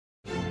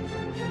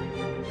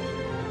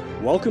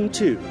Welcome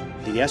to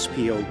the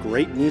SPO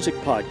Great Music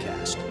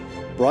Podcast,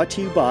 brought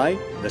to you by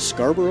the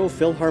Scarborough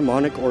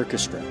Philharmonic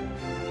Orchestra,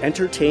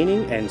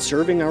 entertaining and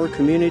serving our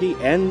community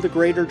and the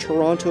Greater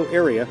Toronto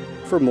Area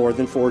for more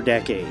than 4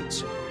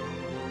 decades.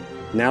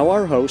 Now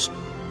our host,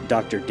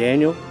 Dr.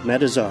 Daniel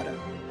Metazada.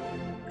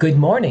 Good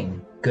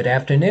morning, good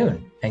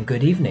afternoon, and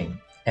good evening,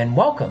 and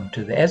welcome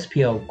to the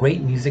SPO Great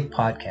Music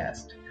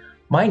Podcast.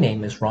 My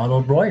name is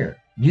Ronald Royer,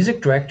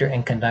 Music Director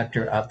and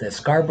Conductor of the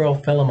Scarborough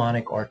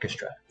Philharmonic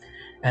Orchestra,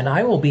 and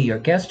I will be your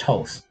guest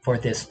host for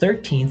this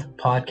 13th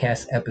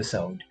podcast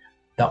episode,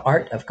 The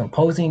Art of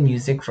Composing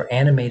Music for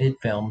Animated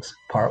Films,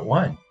 Part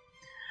 1.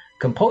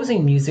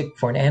 Composing music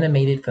for an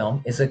animated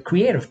film is a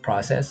creative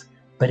process,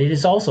 but it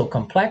is also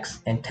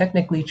complex and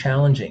technically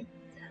challenging.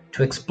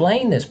 To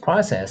explain this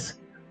process,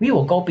 we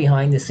will go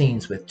behind the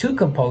scenes with 2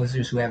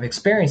 composers who have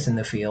experience in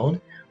the field,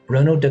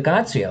 Bruno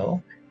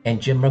D'Agazio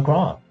and Jim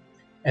McGraw.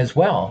 As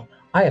well,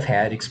 I have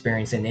had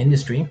experience in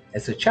industry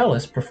as a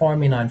cellist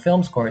performing on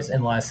film scores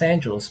in Los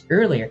Angeles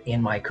earlier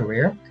in my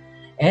career,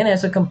 and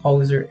as a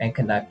composer and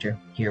conductor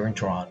here in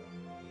Toronto.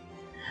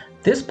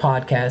 This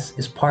podcast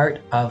is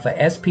part of a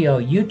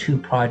SPO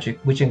YouTube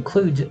project which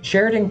includes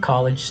Sheridan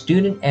College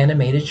student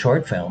animated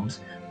short films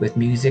with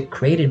music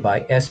created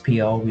by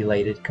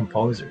SPO-related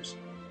composers.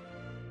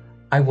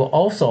 I will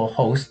also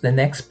host the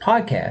next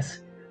podcast,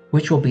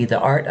 which will be The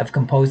Art of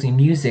Composing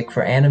Music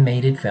for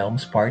Animated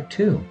Films Part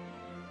 2.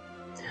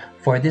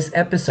 For this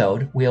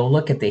episode, we'll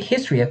look at the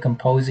history of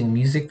composing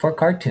music for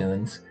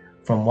cartoons,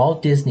 from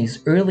Walt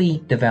Disney's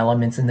early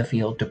developments in the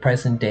field to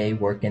present-day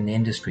work in the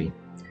industry.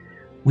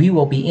 We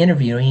will be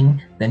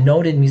interviewing the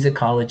noted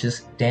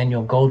musicologist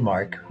Daniel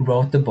Goldmark, who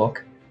wrote the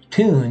book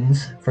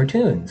Tunes for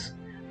Toons,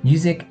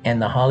 Music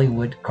and the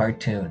Hollywood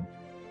Cartoon.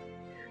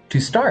 To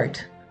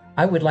start,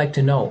 I would like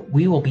to note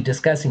we will be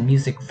discussing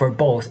music for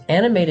both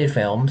animated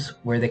films,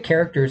 where the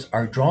characters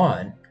are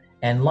drawn,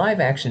 and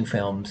live-action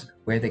films,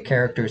 where the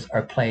characters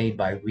are played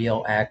by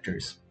real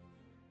actors.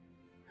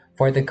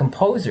 For the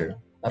composer,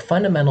 a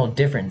fundamental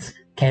difference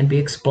can be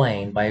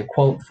explained by a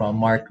quote from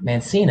Mark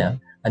Mancina,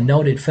 a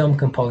noted film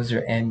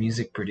composer and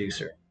music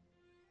producer.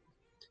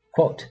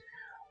 Quote,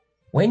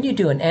 "When you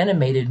do an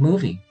animated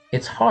movie,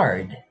 it's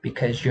hard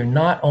because you're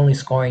not only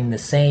scoring the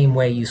same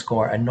way you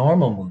score a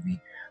normal movie,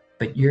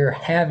 but you're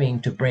having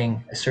to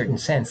bring a certain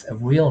sense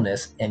of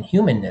realness and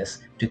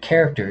humanness to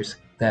characters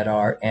that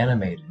are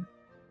animated."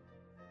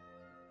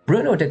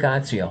 Bruno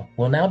D'Agazio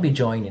will now be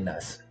joining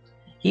us.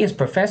 He is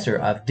Professor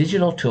of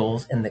Digital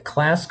Tools in the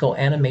Classical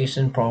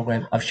Animation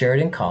Program of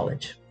Sheridan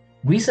College,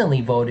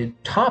 recently voted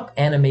Top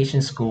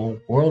Animation School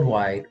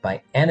Worldwide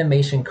by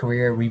Animation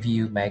Career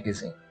Review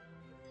magazine.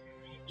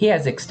 He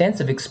has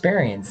extensive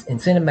experience in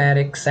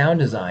cinematic sound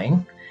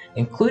design,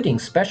 including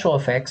special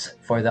effects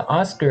for the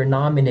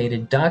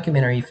Oscar-nominated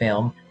documentary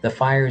film The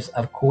Fires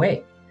of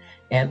Kuwait,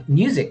 and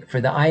music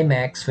for the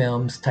IMAX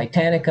films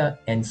Titanica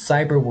and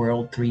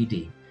Cyberworld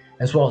 3D,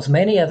 as well as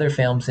many other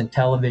films and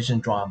television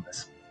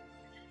dramas.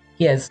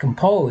 He has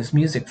composed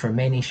music for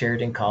many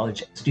Sheridan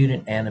College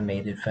student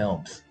animated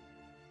films.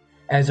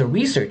 As a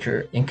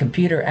researcher in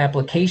computer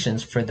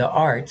applications for the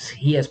arts,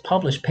 he has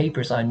published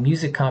papers on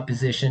music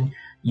composition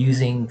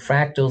using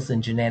fractals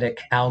and genetic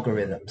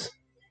algorithms.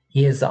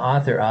 He is the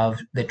author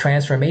of The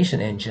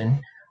Transformation Engine,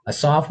 a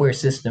software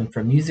system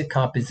for music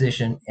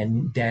composition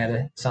and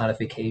data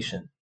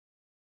sonification.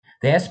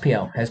 The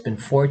SPO has been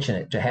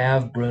fortunate to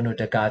have Bruno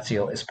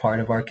D'Agazio as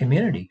part of our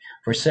community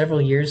for several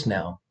years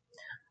now.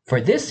 For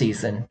this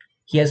season,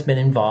 he has been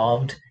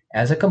involved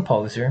as a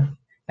composer,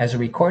 as a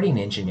recording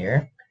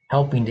engineer,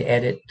 helping to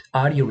edit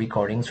audio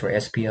recordings for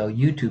SPO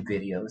YouTube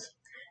videos,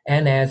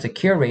 and as a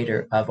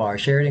curator of our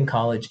Sheridan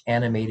College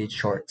Animated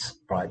Shorts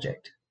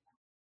project.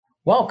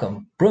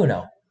 Welcome,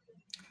 Bruno.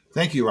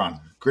 Thank you,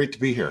 Ron. Great to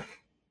be here.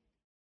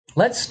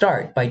 Let's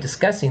start by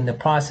discussing the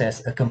process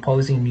of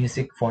composing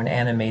music for an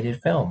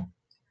animated film.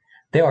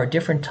 There are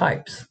different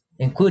types,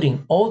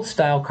 including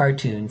old-style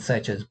cartoons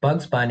such as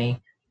Bugs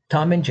Bunny,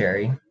 Tom and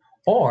Jerry,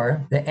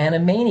 or the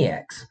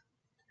Animaniacs,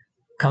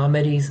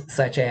 comedies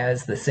such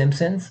as The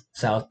Simpsons,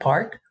 South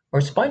Park,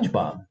 or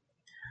SpongeBob,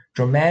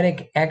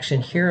 dramatic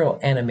action hero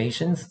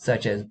animations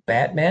such as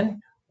Batman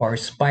or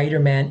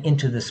Spider-Man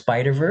Into the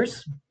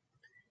Spider-Verse,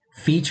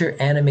 feature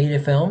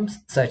animated films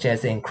such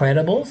as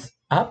Incredibles,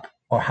 Up,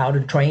 or How to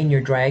Train Your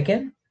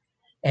Dragon,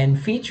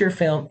 and feature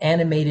film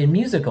animated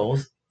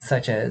musicals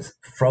such as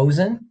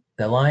Frozen,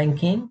 The Lion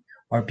King,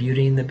 or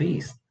Beauty and the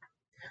Beast.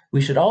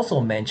 We should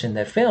also mention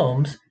that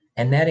films,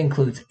 and that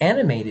includes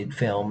animated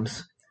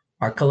films,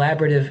 are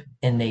collaborative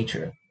in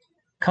nature.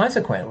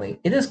 Consequently,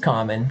 it is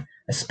common,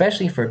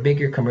 especially for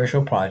bigger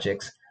commercial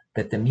projects,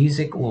 that the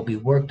music will be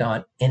worked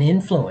on and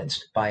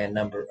influenced by a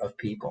number of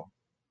people.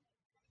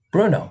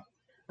 Bruno,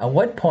 at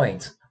what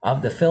points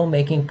of the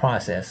filmmaking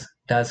process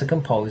does a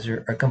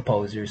composer or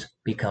composers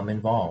become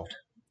involved?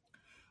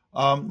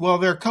 Well,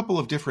 there are a couple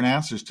of different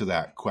answers to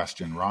that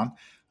question, Ron.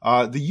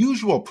 The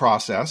usual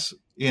process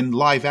in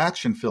live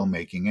action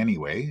filmmaking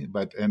anyway,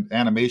 but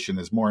animation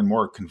is more and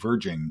more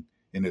converging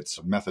in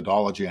its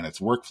methodology and its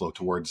workflow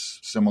towards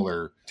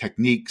similar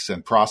techniques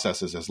and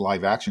processes as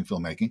live action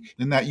filmmaking.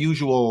 In that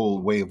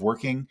usual way of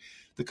working,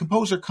 the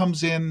composer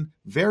comes in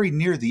very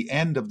near the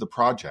end of the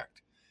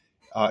project.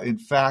 In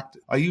fact,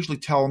 I usually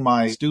tell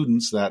my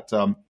students that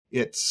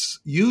it's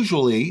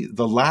usually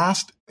the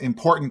last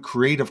important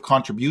creative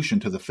contribution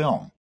to the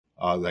film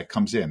that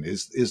comes in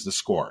is the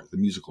score, the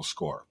musical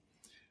score.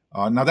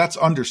 Now that's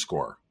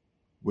underscore,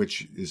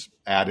 which is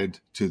added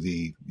to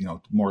the,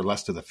 more or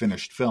less to the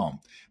finished film.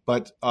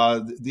 But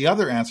the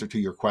other answer to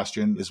your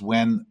question is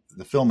when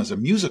the film is a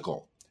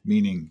musical,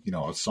 meaning,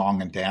 a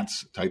song and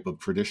dance type of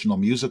traditional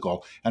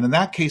musical. And in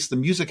that case, the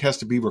music has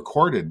to be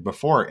recorded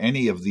before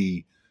any of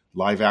the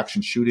live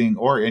action shooting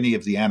or any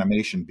of the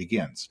animation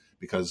begins,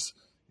 because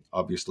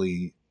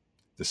obviously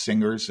the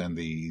singers and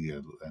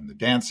the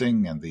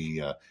dancing and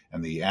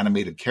the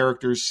animated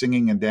characters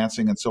singing and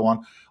dancing and so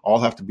on all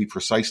have to be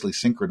precisely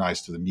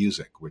synchronized to the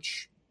music,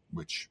 which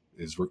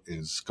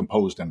is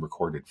composed and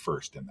recorded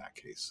first in that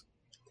case.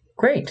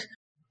 Great.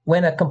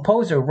 When a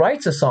composer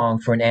writes a song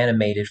for an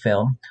animated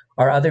film,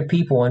 are other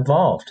people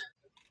involved?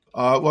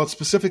 Well,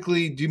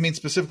 specifically, do you mean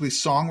specifically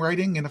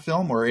songwriting in a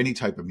film or any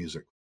type of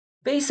music?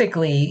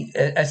 Basically,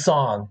 a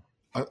song.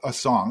 A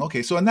song.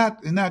 Okay, so in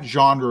that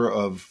genre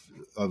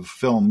of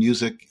film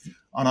music,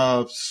 on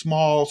a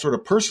small sort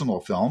of personal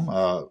film,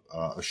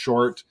 a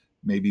short,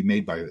 maybe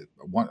made by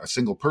a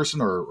single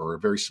person or a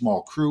very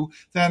small crew,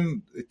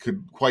 then it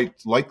could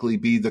quite likely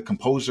be the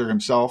composer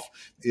himself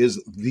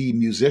is the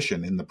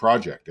musician in the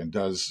project and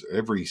does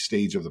every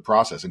stage of the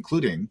process,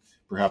 including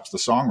perhaps the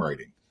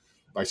songwriting.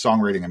 By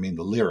songwriting, I mean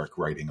the lyric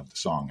writing of the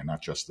song and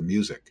not just the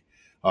music.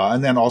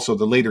 And then also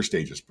the later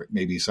stages,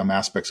 maybe some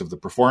aspects of the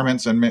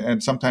performance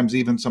and sometimes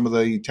even some of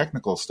the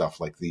technical stuff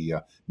like the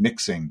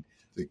mixing,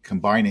 the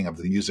combining of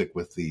the music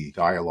with the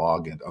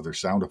dialogue and other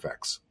sound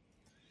effects.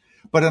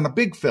 But in a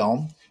big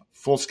film,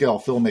 full-scale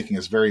filmmaking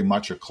is very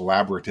much a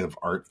collaborative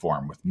art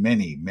form with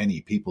many,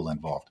 many people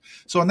involved.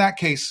 So in that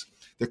case,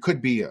 there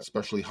could be a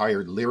specially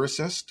hired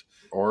lyricist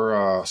or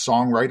a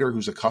songwriter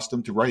who's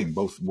accustomed to writing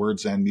both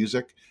words and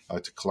music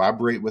to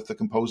collaborate with the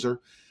composer.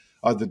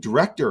 The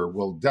director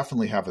will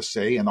definitely have a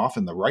say, and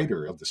often the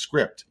writer of the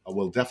script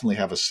will definitely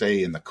have a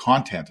say in the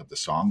content of the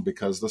song,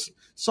 because the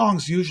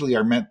songs usually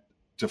are meant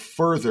to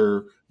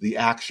further the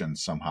action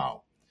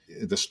somehow,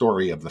 the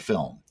story of the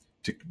film,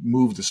 to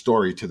move the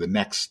story to the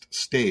next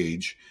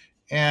stage.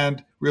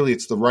 And really,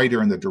 it's the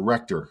writer and the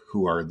director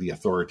who are the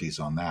authorities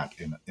on that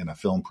in a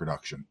film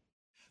production.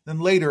 Then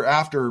later,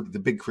 after the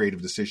big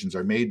creative decisions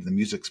are made, the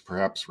music's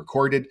perhaps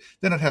recorded,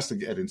 then it has to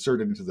get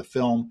inserted into the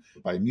film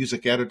by a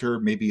music editor,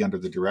 maybe under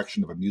the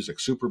direction of a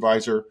music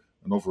supervisor,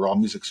 an overall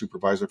music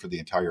supervisor for the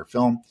entire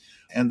film.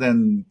 And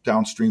then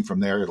downstream from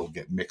there, it'll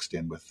get mixed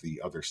in with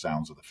the other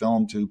sounds of the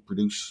film to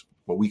produce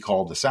what we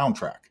call the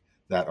soundtrack,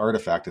 that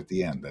artifact at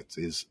the end that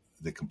is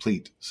the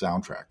complete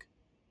soundtrack.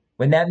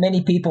 When that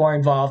many people are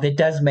involved, it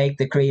does make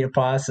the creative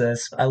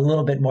process a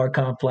little bit more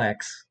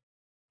complex.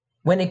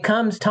 When it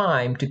comes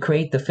time to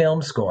create the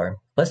film score,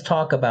 let's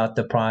talk about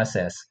the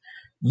process.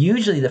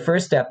 Usually the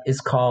first step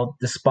is called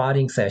the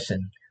spotting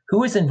session.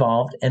 Who is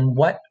involved and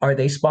what are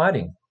they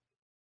spotting?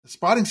 The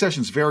spotting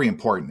session is very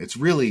important. It's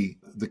really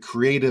the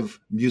creative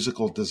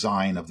musical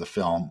design of the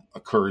film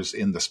occurs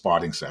in the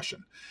spotting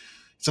session.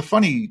 It's a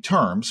funny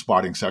term,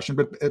 spotting session,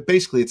 but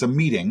basically it's a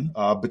meeting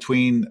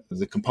between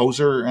the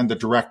composer and the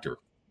director,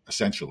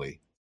 essentially.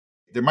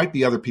 There might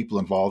be other people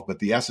involved, but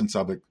the essence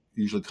of it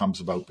usually comes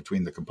about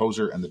between the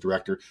composer and the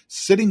director,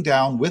 sitting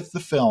down with the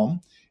film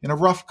in a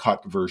rough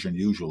cut version,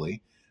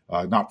 usually,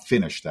 not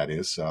finished, that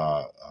is.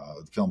 The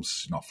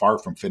film's far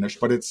from finished,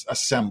 but it's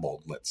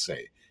assembled, let's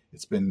say.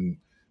 It's been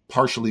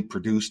partially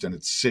produced and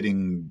it's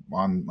sitting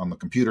on the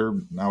computer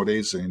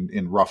nowadays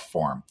in rough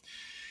form.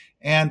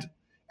 And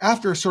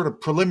after a sort of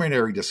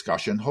preliminary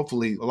discussion,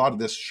 hopefully a lot of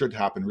this should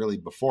happen really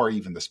before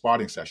even the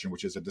spotting session,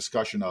 which is a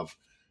discussion of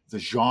the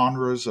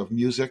genres of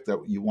music that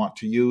you want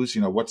to use.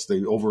 What's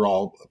the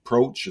overall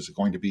approach? Is it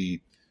going to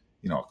be,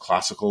 a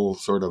classical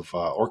sort of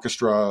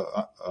orchestra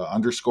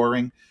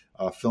underscoring,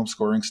 film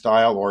scoring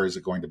style, or is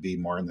it going to be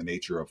more in the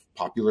nature of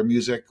popular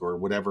music or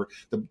whatever?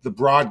 The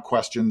broad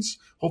questions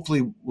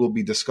hopefully will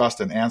be discussed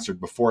and answered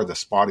before the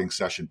spotting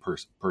session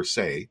per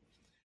se.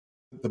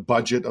 The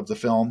budget of the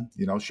film,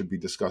 should be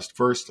discussed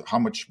first. How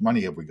much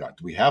money have we got?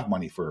 Do we have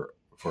money for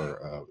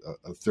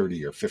a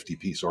 30 or 50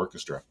 piece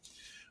orchestra?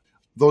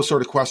 Those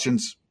sort of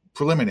questions,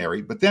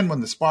 preliminary. But then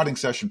when the spotting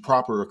session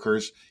proper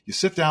occurs, you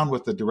sit down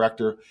with the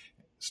director,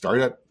 start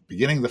at the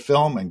beginning of the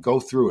film and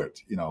go through it,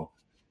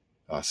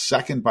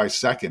 second by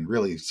second,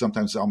 really,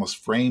 sometimes almost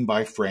frame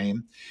by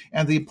frame.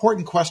 And the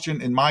important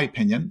question, in my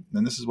opinion,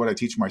 and this is what I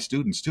teach my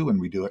students too when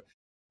we do it,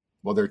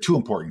 well, there are two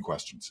important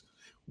questions.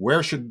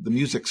 Where should the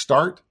music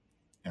start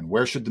and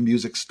where should the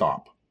music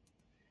stop?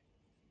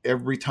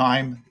 Every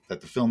time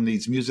that the film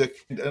needs music,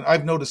 and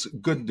I've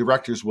noticed good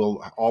directors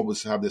will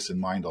always have this in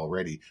mind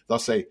already. They'll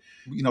say,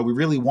 we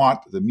really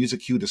want the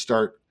music cue to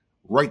start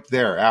right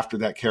there after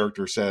that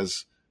character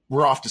says,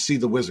 we're off to see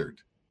the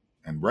wizard.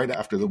 And right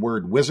after the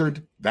word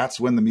wizard, that's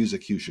when the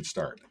music cue should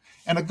start.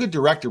 And a good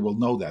director will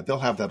know that. They'll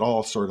have that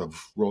all sort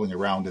of rolling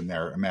around in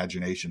their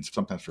imaginations,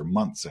 sometimes for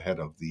months ahead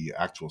of the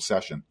actual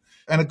session.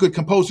 And a good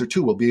composer,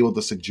 too, will be able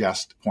to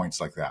suggest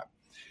points like that.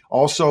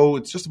 Also,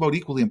 it's just about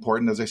equally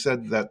important, as I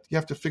said, that you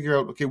have to figure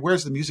out, okay,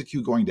 where's the music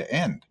cue going to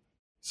end?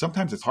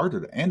 Sometimes it's harder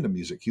to end a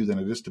music cue than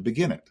it is to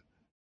begin it.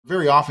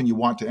 Very often you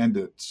want to end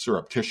it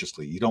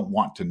surreptitiously. You don't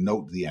want to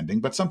note the ending,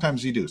 but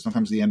sometimes you do.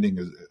 Sometimes the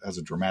ending has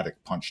a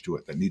dramatic punch to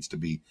it that needs to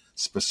be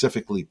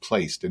specifically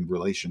placed in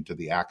relation to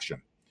the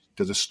action,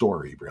 to the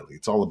story, really.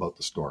 It's all about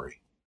the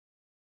story.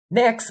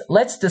 Next,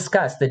 let's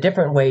discuss the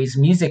different ways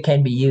music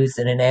can be used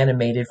in an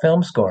animated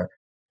film score.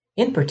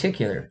 In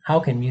particular, how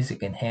can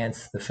music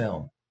enhance the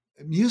film?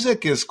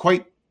 Music is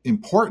quite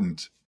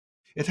important.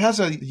 It has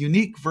a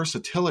unique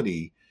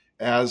versatility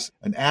as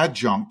an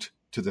adjunct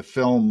to the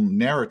film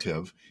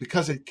narrative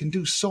because it can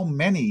do so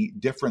many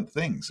different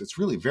things. It's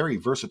really very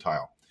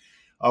versatile.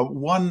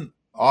 One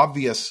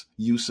obvious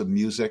use of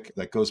music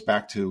that goes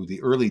back to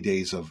the early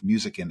days of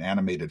music in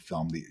animated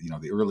film,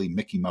 the early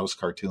Mickey Mouse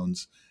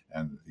cartoons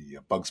and the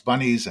Bugs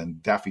Bunnies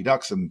and Daffy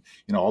Ducks and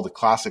all the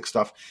classic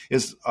stuff,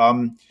 is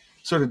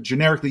sort of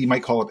generically you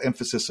might call it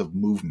emphasis of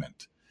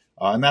movement.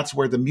 And that's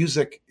where the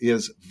music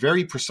is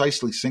very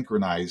precisely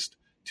synchronized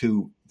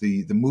to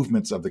the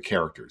movements of the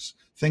characters.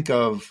 Think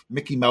of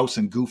Mickey Mouse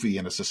and Goofy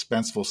in a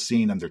suspenseful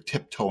scene, and they're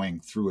tiptoeing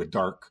through a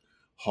dark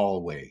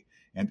hallway.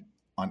 And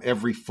on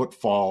every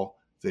footfall,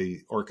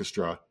 the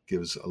orchestra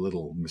gives a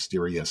little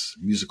mysterious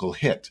musical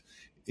hit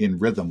in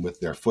rhythm with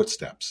their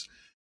footsteps.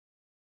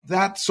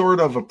 That sort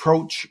of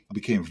approach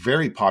became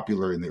very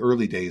popular in the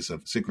early days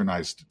of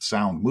synchronized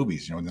sound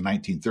movies, in the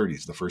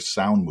 1930s, the first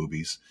sound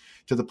movies,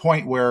 to the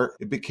point where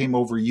it became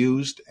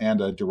overused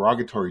and a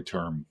derogatory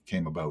term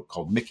came about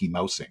called Mickey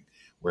Mousing,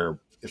 where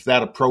if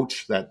that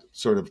approach, that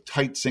sort of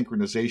tight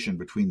synchronization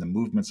between the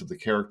movements of the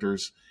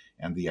characters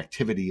and the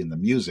activity in the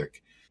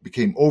music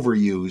became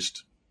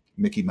overused,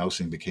 Mickey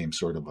Mousing became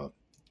sort of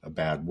a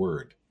bad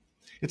word.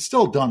 It's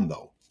still done,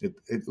 though.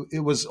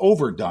 It was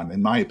overdone,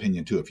 in my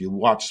opinion, too. If you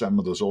watch some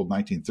of those old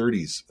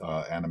 1930s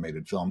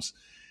animated films,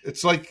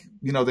 it's like,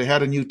 they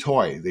had a new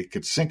toy. They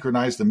could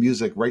synchronize the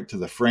music right to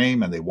the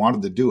frame, and they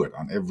wanted to do it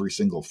on every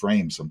single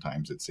frame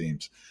sometimes, it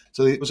seems.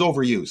 So it was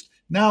overused.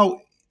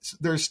 Now,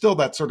 there's still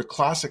that sort of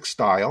classic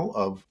style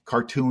of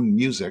cartoon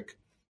music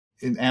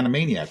in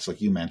Animaniacs,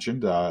 like you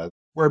mentioned,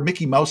 where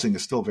Mickey Mousing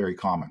is still very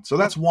common. So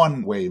that's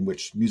one way in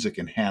which music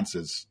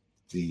enhances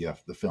the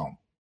film.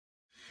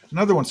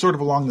 Another one, sort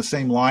of along the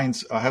same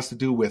lines, has to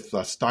do with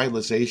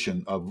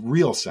stylization of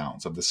real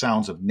sounds, of the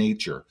sounds of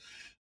nature.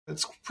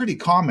 It's pretty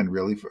common,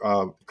 really.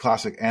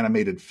 Classic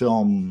animated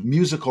film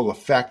musical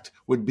effect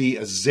would be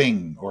a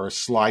zing or a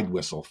slide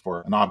whistle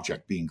for an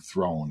object being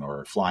thrown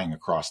or flying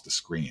across the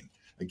screen.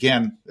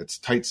 Again, it's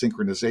tight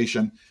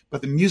synchronization,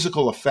 but the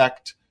musical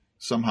effect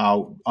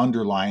somehow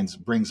underlines,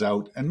 brings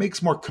out, and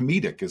makes more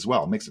comedic as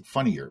well, makes it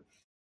funnier.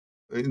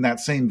 In that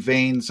same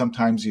vein,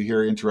 sometimes you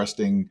hear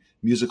interesting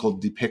musical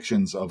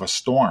depictions of a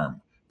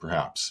storm,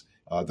 perhaps.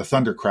 The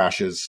thunder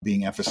crashes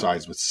being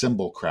emphasized with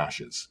cymbal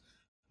crashes.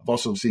 I've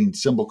also seen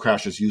cymbal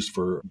crashes used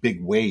for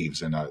big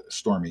waves in a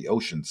stormy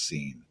ocean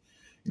scene.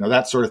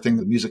 That sort of thing,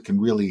 that music can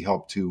really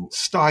help to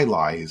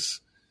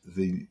stylize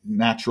the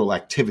natural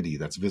activity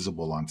that's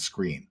visible on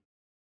screen.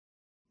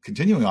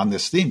 Continuing on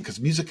this theme, because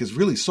music is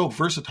really so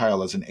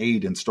versatile as an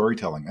aid in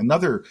storytelling.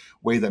 Another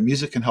way that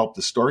music can help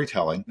the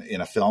storytelling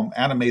in a film,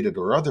 animated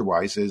or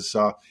otherwise, is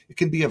it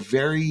can be a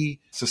very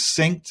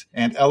succinct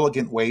and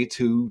elegant way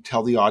to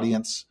tell the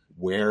audience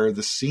where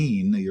the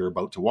scene you're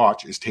about to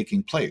watch is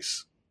taking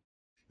place.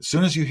 As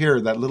soon as you hear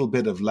that little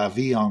bit of La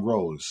Vie en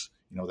Rose,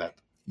 that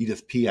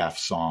Edith Piaf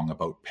song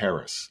about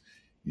Paris,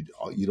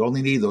 you'd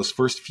only need those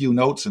first few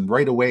notes, and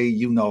right away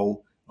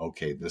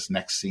okay, this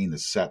next scene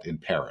is set in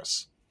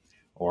Paris.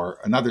 Or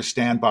another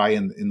standby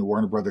in the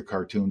Warner Brother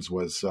cartoons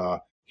was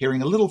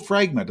hearing a little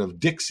fragment of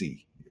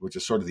Dixie, which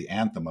is sort of the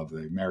anthem of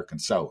the American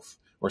South,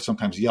 or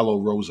sometimes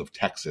Yellow Rose of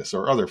Texas,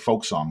 or other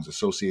folk songs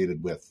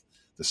associated with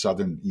the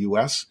southern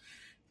U.S.,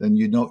 then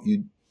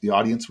the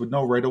audience would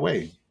know right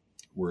away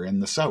we're in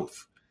the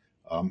South.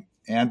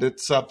 And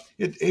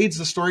it aids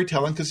the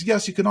storytelling because,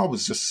 yes, you can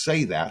always just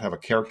say that, have a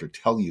character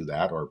tell you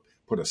that, or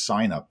put a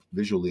sign up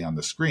visually on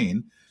the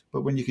screen.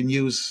 But when you can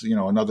use,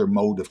 another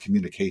mode of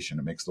communication,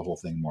 it makes the whole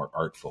thing more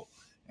artful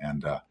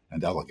and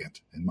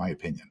elegant, in my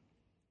opinion.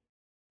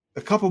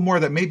 A couple more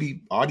that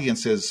maybe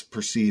audiences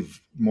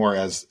perceive more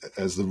as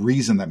the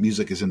reason that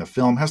music is in a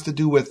film has to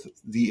do with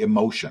the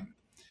emotion,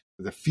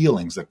 the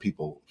feelings that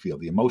people feel,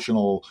 the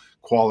emotional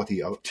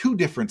quality of two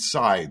different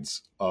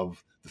sides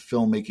of the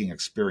filmmaking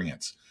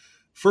experience.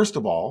 First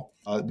of all,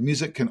 the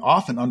music can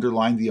often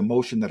underline the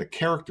emotion that a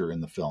character in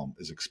the film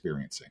is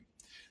experiencing.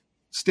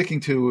 Sticking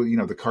to,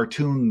 the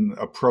cartoon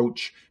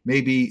approach,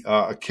 maybe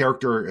a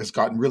character has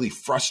gotten really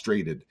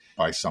frustrated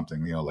by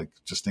something, like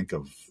just think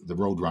of the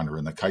Roadrunner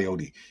and the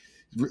Coyote.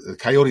 The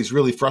Coyote's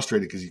really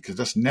frustrated because he could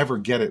just never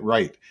get it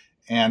right.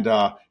 And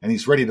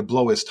he's ready to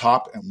blow his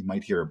top, and you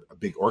might hear a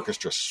big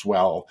orchestra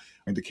swell,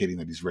 indicating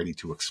that he's ready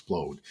to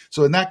explode.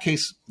 So in that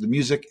case, the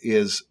music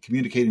is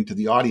communicating to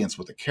the audience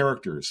what the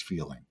character is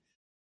feeling.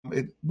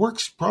 It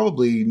works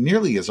probably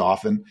nearly as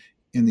often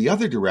in the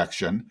other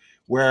direction,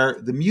 where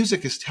the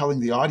music is telling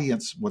the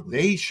audience what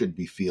they should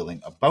be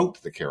feeling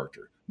about the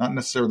character, not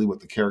necessarily what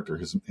the character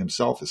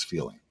himself is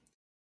feeling.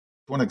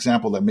 One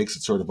example that makes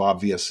it sort of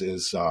obvious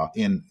is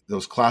in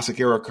those classic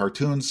era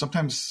cartoons,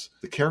 sometimes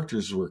the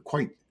characters were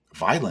quite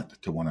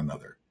violent to one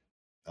another.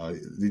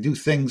 They do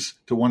things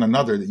to one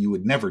another that you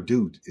would never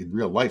do in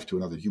real life to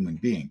another human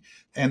being.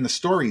 And the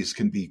stories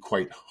can be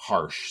quite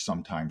harsh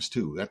sometimes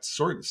too. That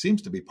sort of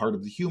seems to be part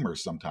of the humor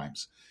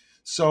sometimes.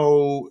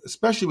 So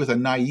especially with a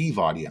naive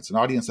audience, an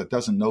audience that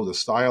doesn't know the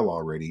style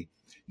already,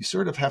 you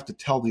sort of have to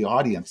tell the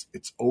audience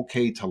it's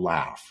okay to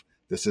laugh.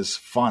 This is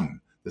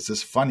fun. This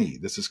is funny.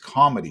 This is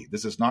comedy.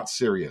 This is not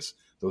serious.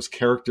 Those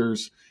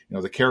characters,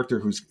 the character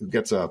who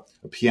gets a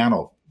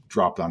piano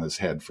dropped on his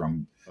head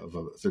from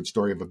a third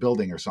story of a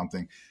building or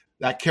something,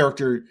 that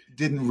character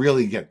didn't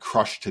really get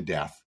crushed to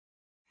death.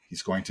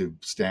 He's going to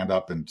stand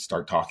up and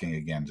start talking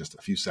again just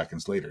a few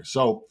seconds later.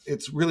 So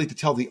it's really to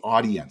tell the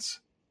audience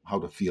how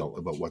to feel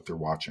about what they're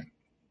watching.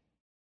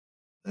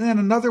 And then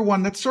another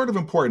one that's sort of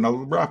important,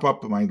 I'll wrap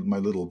up my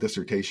little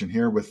dissertation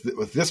here with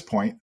this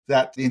point,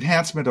 that the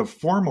enhancement of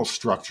formal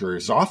structure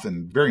is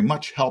often very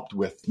much helped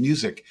with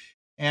music.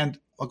 And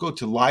I'll go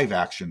to live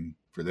action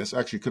for this.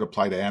 Actually, could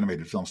apply to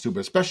animated films too,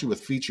 but especially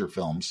with feature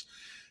films,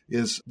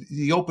 is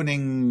the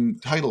opening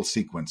title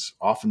sequence,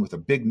 often with a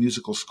big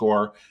musical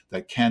score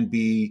that can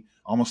be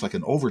almost like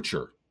an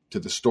overture to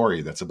the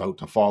story that's about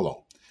to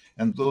follow.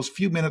 And those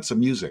few minutes of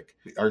music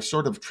are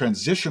sort of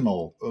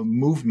transitional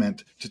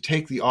movement to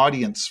take the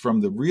audience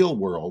from the real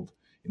world,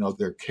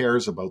 their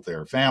cares about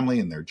their family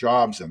and their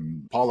jobs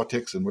and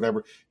politics and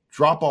whatever,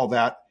 drop all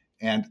that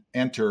and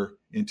enter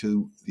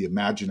into the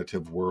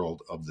imaginative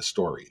world of the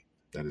story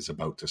that is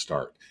about to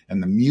start.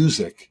 And the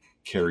music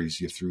carries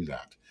you through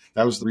that.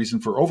 That was the reason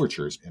for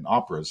overtures in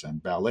operas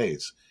and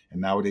ballets.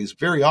 And nowadays,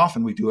 very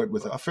often we do it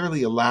with a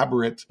fairly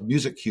elaborate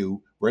music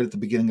cue right at the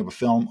beginning of a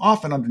film,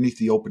 often underneath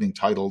the opening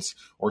titles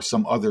or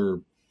some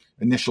other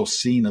initial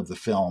scene of the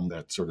film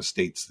that sort of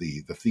states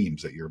the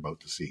themes that you're about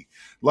to see.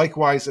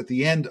 Likewise, at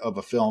the end of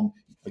a film,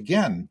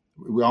 again,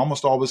 we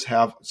almost always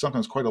have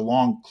sometimes quite a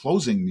long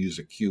closing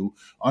music cue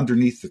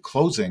underneath the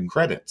closing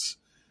credits,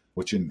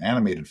 which in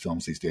animated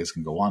films these days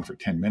can go on for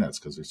 10 minutes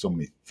because there's so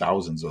many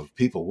thousands of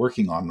people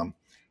working on them.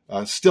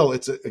 Still,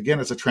 it's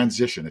a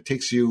transition. It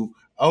takes you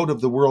out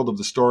of the world of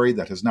the story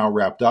that has now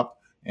wrapped up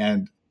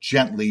and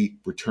gently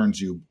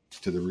returns you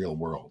to the real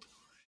world.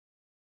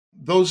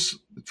 Those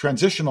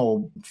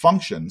transitional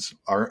functions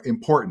are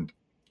important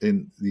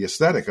in the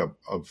aesthetic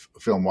of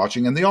film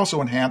watching, and they also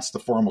enhance the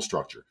formal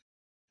structure.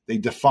 They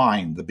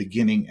define the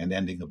beginning and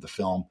ending of the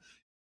film,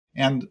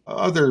 and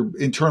other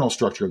internal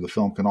structure of the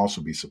film can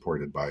also be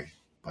supported by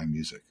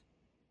music.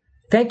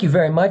 Thank you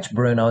very much,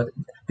 Bruno.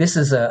 This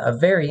is a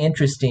very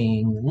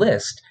interesting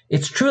list.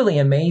 It's truly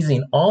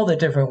amazing all the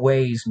different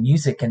ways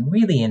music can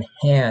really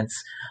enhance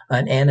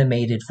an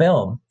animated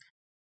film.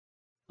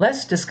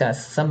 Let's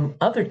discuss some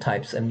other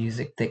types of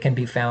music that can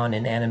be found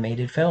in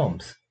animated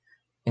films,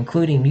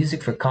 including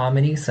music for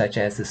comedy such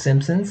as The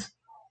Simpsons,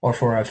 or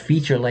for a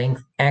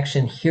feature-length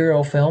action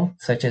hero film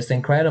such as The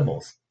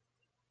Incredibles.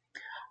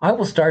 I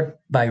will start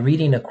by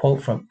reading a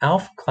quote from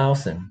Alf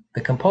Clausen,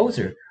 the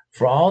composer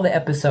for all the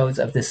episodes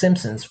of The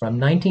Simpsons from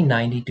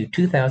 1990 to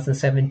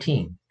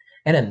 2017,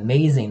 an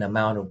amazing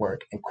amount of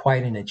work and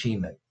quite an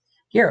achievement.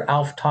 Here,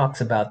 Alf talks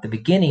about the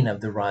beginning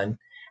of the run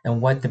and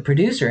what the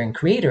producer and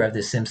creator of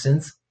The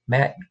Simpsons,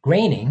 Matt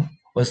Groening,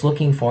 was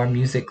looking for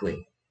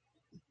musically.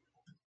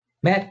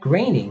 Matt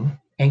Groening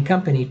and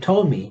company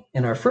told me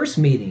in our first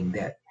meeting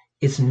that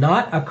it's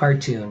not a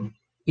cartoon,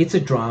 it's a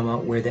drama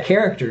where the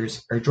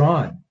characters are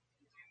drawn.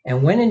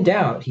 And when in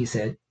doubt, he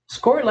said,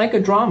 score it like a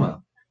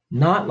drama,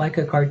 not like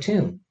a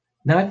cartoon,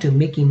 not to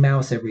Mickey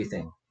Mouse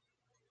everything.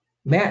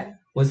 Matt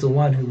was the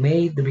one who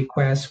made the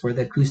request for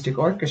the acoustic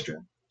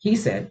orchestra. He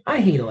said,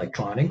 I hate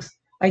electronics.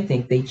 I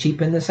think they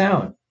cheapen the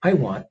sound. I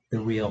want the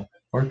real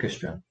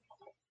orchestra.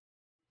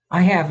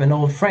 I have an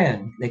old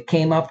friend that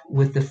came up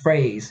with the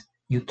phrase,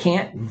 you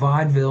can't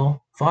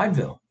vaudeville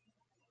vaudeville.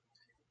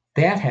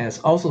 That has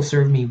also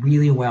served me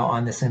really well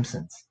on The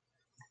Simpsons.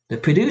 The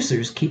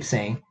producers keep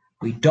saying,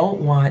 we don't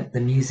want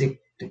the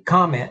music to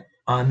comment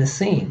on the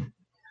scene.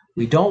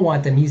 We don't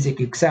want the music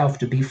itself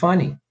to be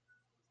funny.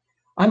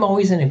 I'm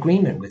always in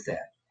agreement with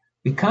that.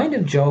 We kind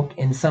of joke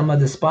in some of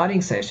the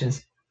spotting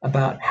sessions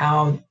about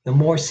how the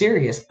more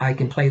serious I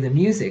can play the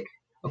music,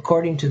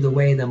 according to the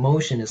way the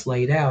motion is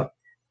laid out,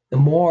 the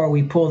more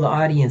we pull the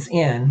audience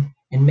in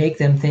and make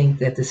them think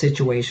that the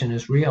situation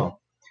is real.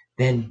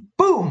 Then,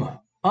 boom!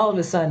 All of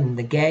a sudden,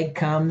 the gag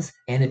comes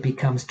and it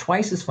becomes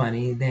twice as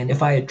funny than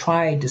if I had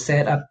tried to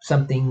set up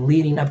something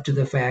leading up to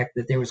the fact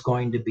that there was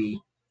going to be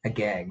a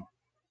gag.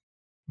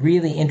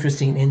 Really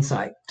interesting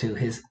insight to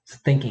his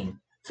thinking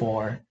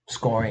for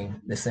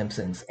scoring The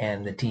Simpsons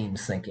and the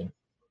team's thinking.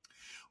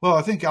 Well,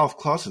 I think Alf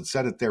Clausen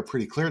said it there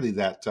pretty clearly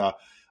that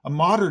a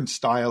modern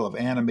style of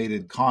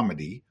animated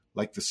comedy,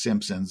 like The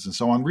Simpsons and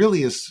so on,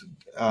 really is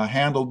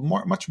handled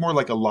much more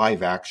like a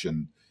live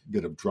action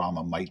bit of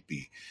drama might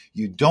be.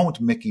 You don't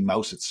Mickey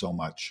Mouse it so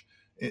much,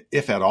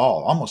 if at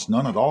all, almost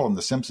none at all in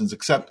The Simpsons,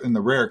 except in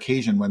the rare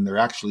occasion when they're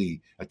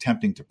actually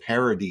attempting to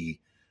parody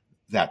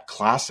that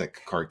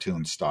classic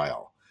cartoon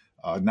style.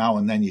 Now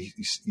and then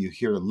you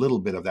hear a little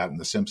bit of that in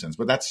The Simpsons,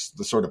 but that's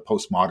the sort of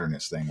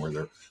postmodernist thing where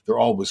they're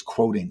always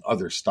quoting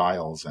other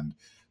styles and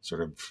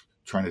sort of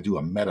trying to do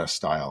a meta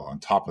style on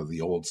top of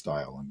the old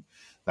style and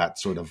that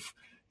sort of,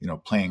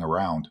 playing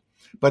around.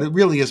 But it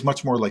really is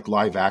much more like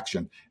live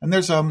action. And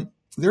there's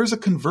a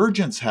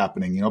convergence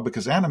happening,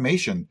 because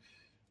animation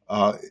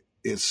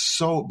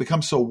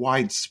becomes so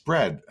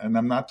widespread.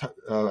 And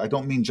I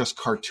don't mean just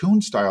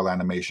cartoon style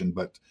animation,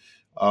 but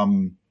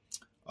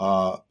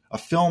a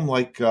film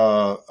like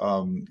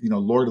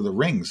Lord of the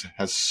Rings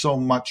has so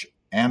much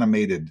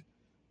animated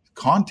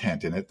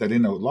content in it that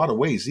in a lot of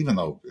ways, even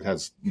though it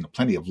has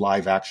plenty of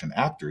live action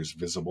actors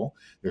visible,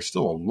 there's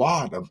still a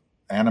lot of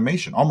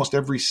animation. Almost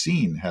every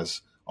scene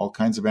has all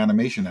kinds of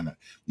animation in it.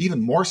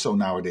 Even more so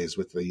nowadays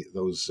with the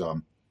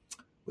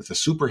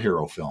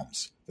superhero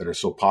films that are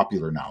so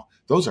popular now.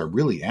 Those are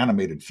really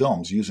animated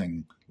films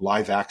using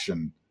live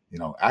action,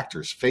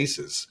 actors'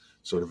 faces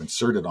sort of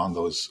inserted on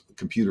those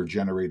computer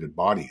generated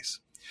bodies.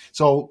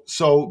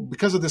 So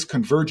because of this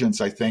convergence,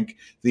 I think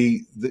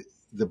the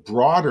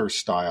broader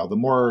style, the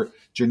more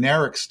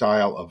generic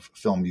style of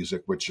film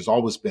music, which has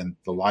always been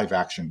the live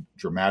action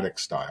dramatic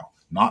style,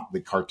 not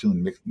the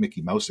cartoon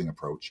Mickey Mousing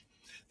approach,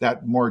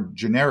 that more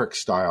generic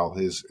style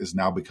is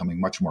now becoming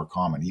much more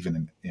common,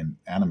 even in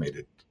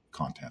animated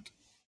content.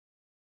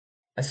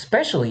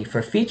 Especially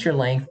for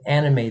feature-length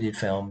animated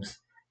films,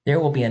 there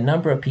will be a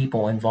number of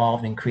people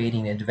involved in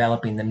creating and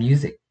developing the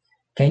music.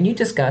 Can you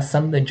discuss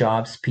some of the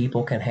jobs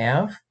people can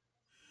have?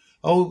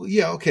 Oh,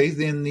 yeah, okay.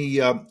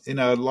 In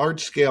a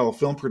large-scale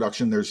film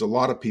production, there's a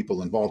lot of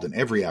people involved in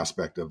every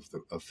aspect of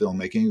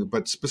filmmaking,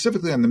 but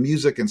specifically on the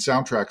music and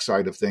soundtrack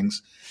side of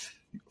things.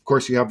 Of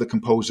course, you have the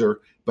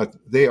composer, but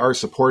they are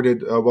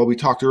supported. We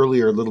talked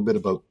earlier a little bit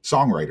about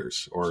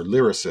songwriters or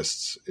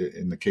lyricists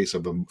in the case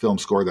of a film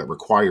score that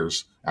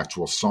requires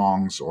actual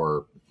songs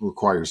or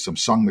requires some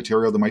sung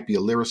material. There might be a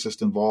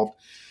lyricist involved.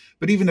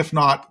 But even if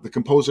not, the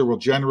composer will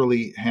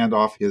generally hand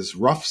off his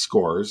rough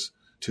scores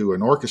to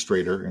an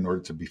orchestrator in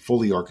order to be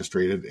fully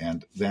orchestrated,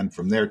 and then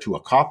from there to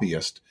a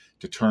copyist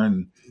to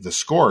turn the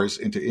scores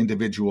into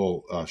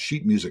individual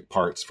sheet music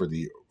parts for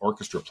the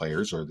orchestra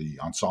players or the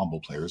ensemble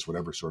players,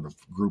 whatever sort of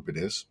group it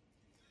is.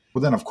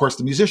 Well, then, of course,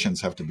 the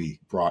musicians have to be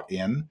brought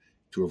in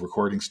to a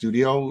recording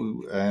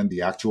studio and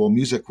the actual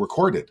music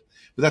recorded.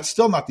 But that's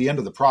still not the end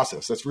of the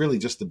process. That's really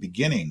just the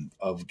beginning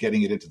of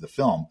getting it into the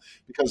film,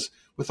 because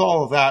with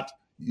all of that,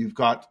 you've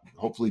got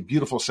hopefully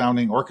beautiful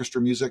sounding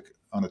orchestra music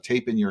on a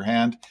tape in your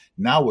hand.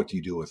 Now what do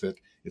you do with it?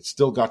 It's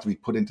still got to be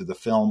put into the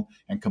film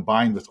and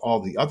combined with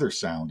all the other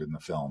sound in the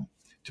film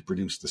to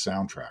produce the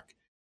soundtrack.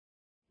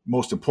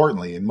 Most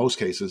importantly, in most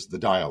cases, the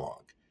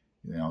dialogue.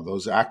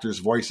 Those actors'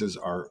 voices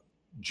are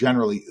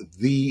generally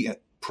the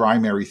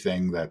primary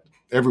thing that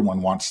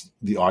everyone wants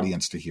the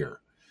audience to hear.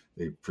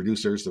 The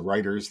producers, the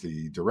writers,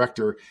 the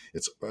director,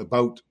 it's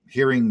about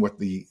hearing what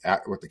the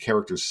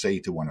characters say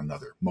to one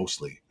another,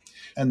 mostly.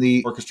 And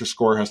the orchestra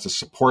score has to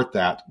support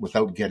that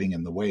without getting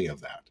in the way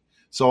of that.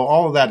 So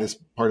all of that is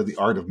part of the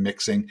art of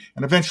mixing.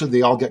 And eventually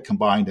they all get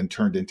combined and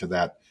turned into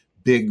that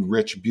big,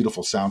 rich,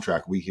 beautiful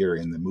soundtrack we hear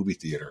in the movie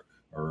theater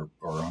or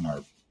on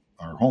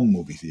our home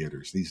movie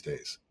theaters these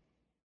days.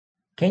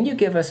 Can you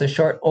give us a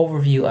short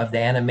overview of the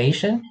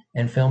animation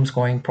and film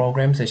scoring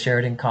programs at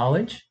Sheridan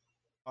College?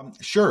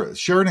 Sure.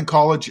 Sheridan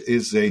College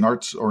is an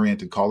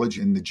arts-oriented college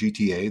in the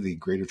GTA, the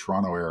Greater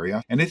Toronto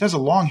Area, and it has a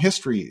long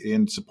history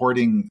in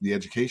supporting the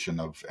education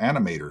of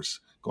animators,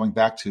 going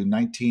back to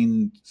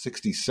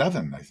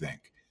 1967, I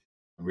think.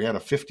 We had a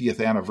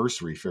 50th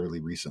anniversary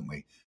fairly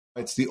recently.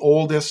 It's the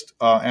oldest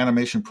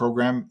animation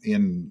program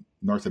in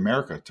North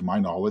America, to my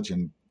knowledge,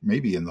 and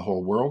maybe in the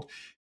whole world.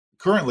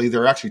 Currently,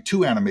 there are actually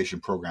two animation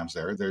programs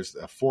there. There's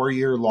a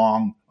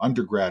 4-year-long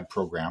undergrad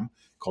program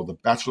called the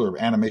Bachelor of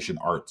Animation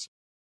Arts.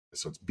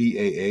 So it's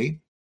BAA.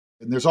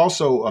 And there's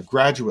also a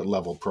graduate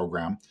level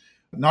program,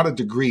 not a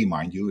degree,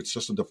 mind you, it's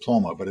just a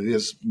diploma, but it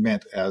is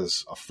meant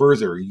as a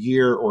further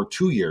year or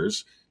 2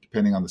 years,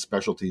 depending on the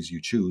specialties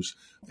you choose,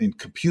 in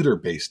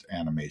computer-based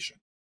animation.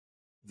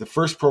 The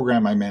first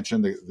program I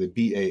mentioned, the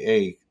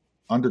BAA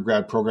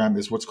undergrad program,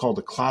 is what's called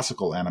a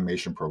classical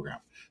animation program.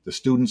 The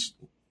students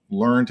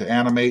learn to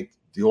animate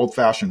the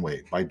old-fashioned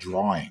way by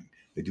drawing.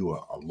 They do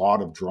a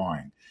lot of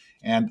drawing.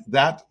 And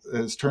that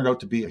has turned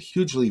out to be a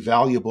hugely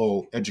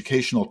valuable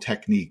educational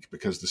technique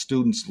because the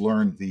students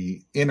learn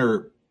the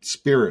inner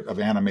spirit of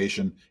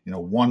animation,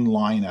 one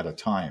line at a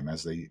time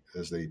as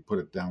they put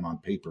it down on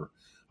paper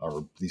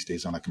or these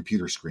days on a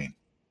computer screen.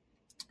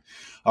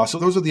 So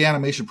those are the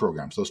animation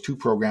programs, those two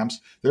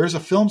programs. There is a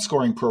film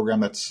scoring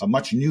program that's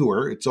much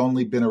newer. It's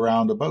only been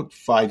around about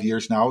 5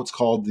 years now. It's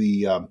called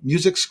the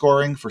Music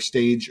Scoring for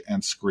Stage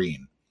and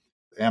Screen.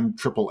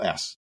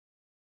 MSSS.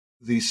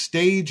 The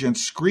stage and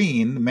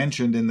screen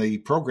mentioned in the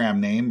program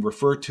name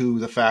refer to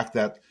the fact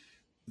that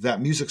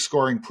that music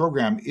scoring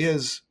program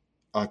is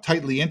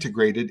tightly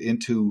integrated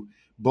into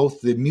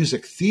both the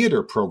music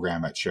theater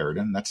program at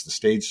Sheridan, that's the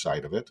stage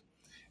side of it,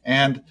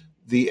 and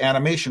the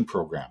animation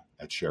program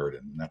at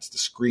Sheridan, that's the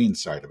screen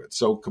side of it.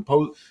 So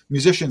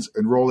musicians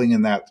enrolling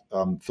in that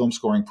film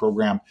scoring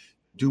program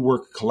do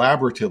work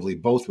collaboratively,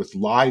 both with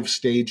live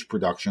stage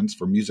productions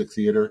for music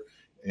theater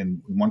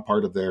in one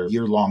part of their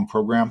year-long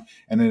program,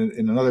 and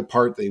in another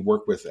part, they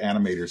work with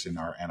animators in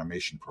our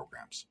animation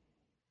programs.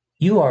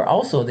 You are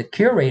also the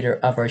curator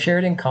of our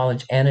Sheridan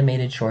College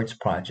Animated Shorts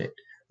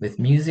project, with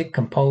music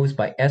composed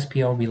by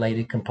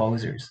SPO-related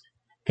composers.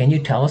 Can you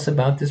tell us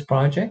about this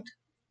project?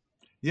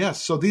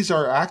 Yes, so these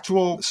are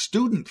actual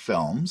student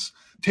films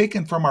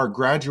taken from our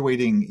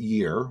graduating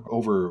year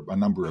over a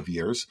number of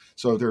years.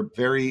 So they're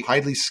very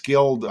highly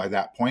skilled at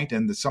that point,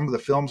 and some of the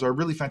films are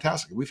really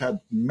fantastic. We've had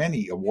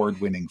many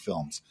award-winning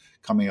films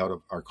coming out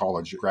of our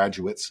college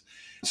graduates.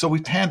 So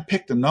we've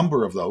handpicked a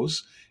number of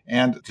those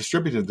and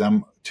distributed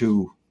them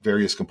to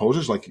various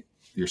composers like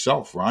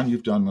yourself, Ron.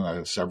 You've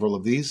done several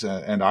of these,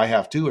 and I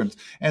have too,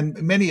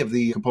 and many of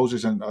the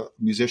composers and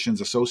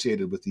musicians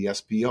associated with the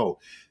SPO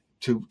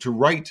to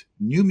write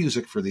new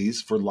music for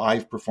these for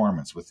live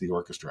performance with the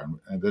orchestra.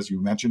 And as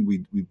you mentioned,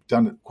 we've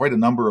done quite a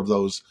number of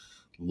those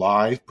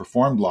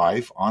performed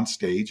live on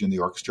stage in the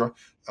orchestra.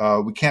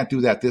 We can't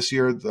do that this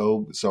year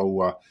though,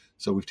 so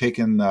we've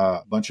taken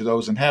a bunch of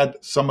those and had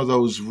some of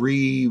those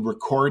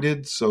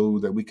re-recorded so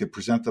that we could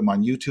present them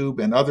on YouTube,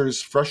 and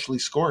others freshly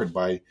scored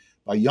by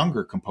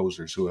younger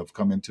composers who have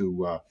come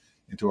into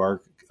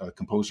our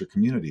composer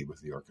community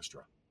with the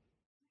orchestra.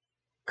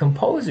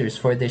 Composers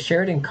for the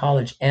Sheridan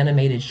College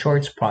Animated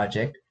Shorts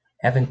project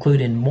have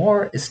included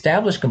more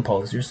established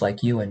composers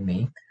like you and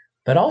me,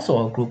 but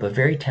also a group of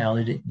very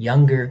talented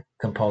younger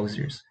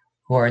composers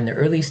who are in the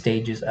early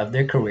stages of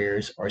their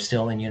careers or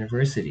still in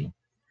university.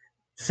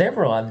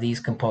 Several of these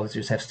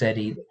composers have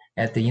studied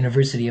at the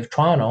University of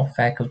Toronto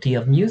Faculty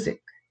of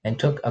Music and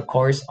took a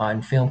course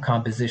on film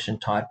composition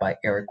taught by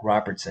Eric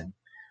Robertson,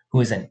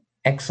 who is an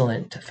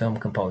excellent film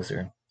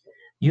composer.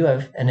 You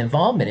have an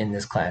involvement in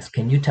this class.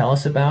 Can you tell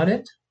us about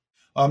it?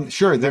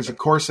 Sure. There's a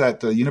course at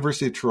the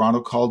University of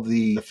Toronto called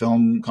the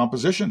Film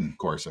Composition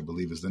course, I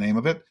believe is the name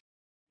of it.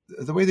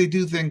 The way they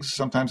do things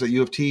sometimes at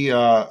U of T,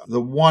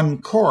 the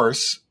one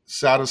course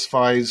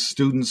satisfies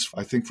students,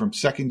 I think, from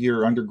second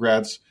year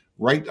undergrads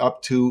right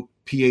up to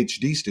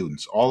PhD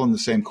students, all in the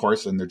same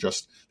course, and they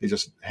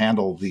just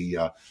handle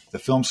the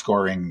film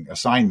scoring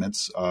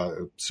assignments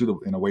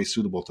suitable in a way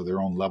suitable to their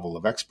own level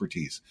of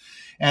expertise.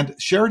 And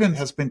Sheridan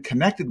has been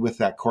connected with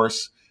that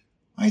course,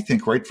 I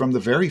think, right from the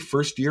very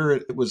first year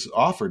it was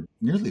offered,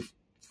 nearly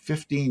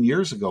 15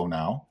 years ago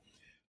now.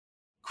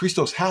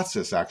 Christos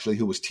Hatsis, actually,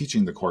 who was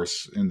teaching the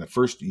course in the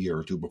first year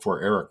or two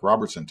before Eric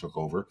Robertson took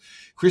over,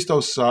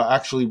 Christos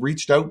actually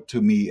reached out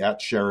to me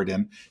at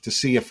Sheridan to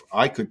see if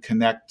I could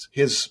connect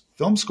his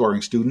film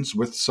scoring students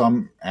with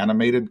some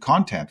animated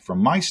content from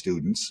my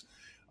students,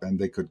 and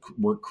they could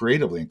work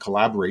creatively and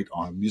collaborate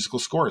on musical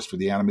scores for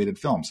the animated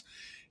films.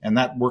 And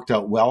that worked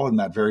out well in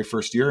that very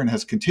first year and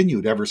has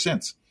continued ever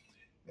since.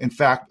 In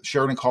fact,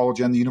 Sheridan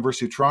College and the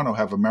University of Toronto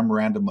have a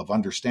memorandum of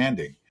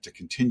understanding to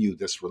continue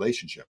this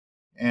relationship.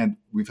 And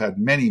we've had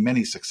many,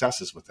 many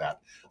successes with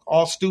that.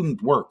 All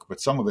student work, but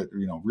some of it,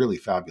 really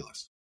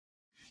fabulous.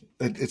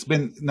 It's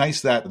been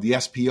nice that the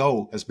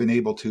SPO has been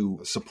able to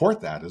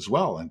support that as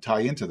well and tie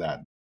into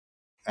that.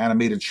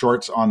 Animated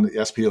shorts on the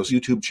SPO's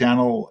YouTube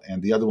channel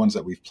and the other ones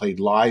that we've played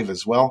live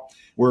as well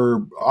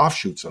were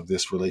offshoots of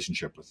this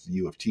relationship with the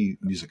U of T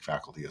music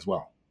faculty as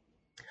well.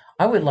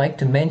 I would like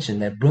to mention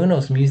that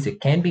Bruno's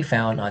music can be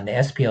found on the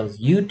SPO's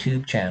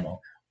YouTube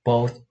channel,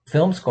 both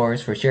film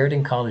scores for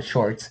Sheridan College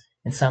Shorts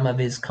and some of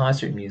his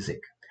concert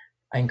music.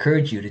 I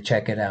encourage you to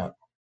check it out.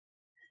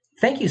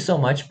 Thank you so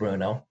much,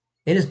 Bruno.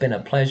 It has been a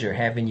pleasure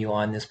having you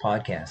on this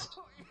podcast.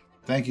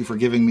 Thank you for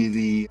giving me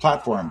the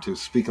platform to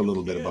speak a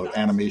little bit about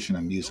animation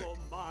and music.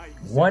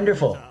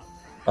 Wonderful.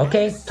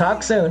 Okay,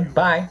 talk soon.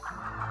 Bye.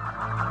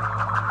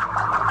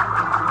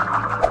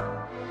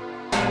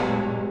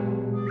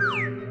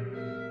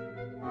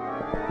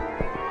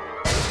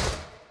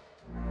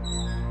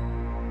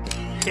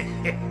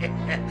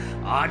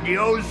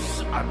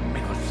 Adios,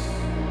 amigos.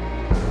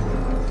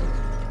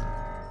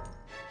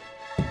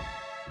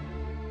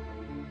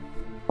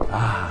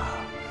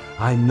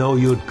 I know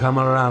you'd come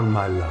around,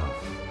 my love.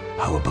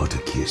 How about a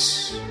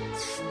kiss?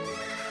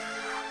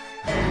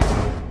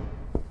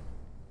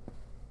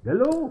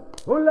 Hello?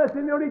 Hola,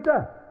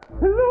 señorita.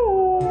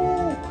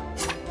 Hello?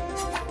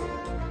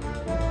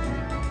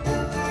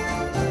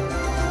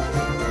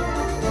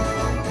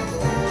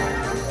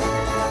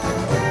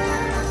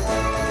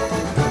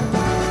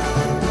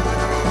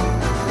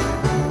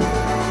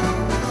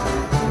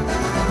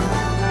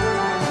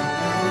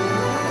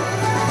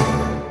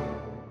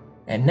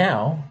 And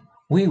now,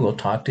 we will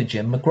talk to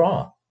Jim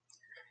McGraw.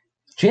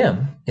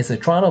 Jim is a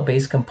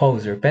Toronto-based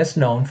composer best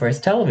known for his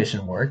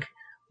television work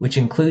which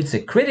includes the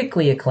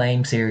critically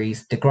acclaimed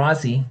series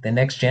Degrassi, The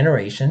Next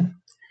Generation,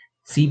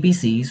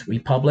 CBC's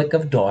Republic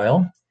of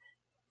Doyle,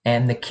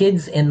 and The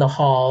Kids in the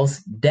Hall's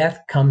Death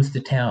Comes to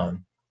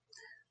Town.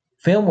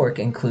 Film work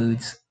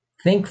includes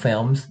Think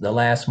Films' The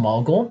Last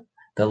Mogul,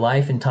 The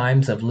Life and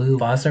Times of Lou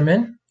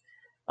Wasserman,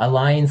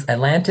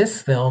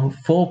 Atlantis film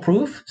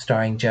Foolproof,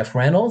 starring Jeff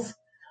Reynolds,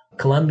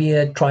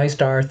 Columbia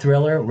TriStar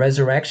thriller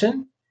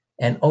Resurrection,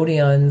 and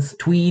Odeon's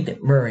Tweed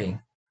Murray,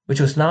 which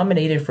was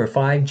nominated for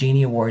 5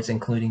 Genie Awards,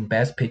 including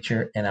Best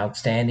Picture and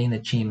Outstanding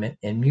Achievement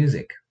in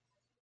Music.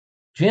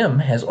 Jim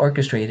has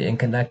orchestrated and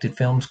conducted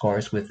film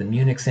scores with the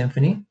Munich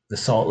Symphony, the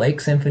Salt Lake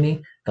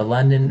Symphony, the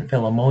London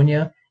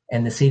Philharmonia,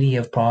 and the City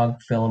of Prague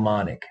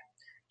Philharmonic.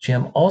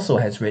 Jim also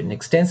has written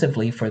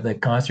extensively for the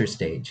concert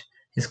stage.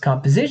 His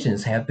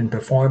compositions have been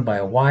performed by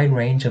a wide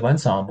range of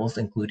ensembles,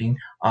 including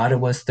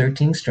Ottawa's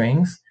 13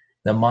 Strings,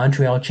 the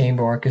Montreal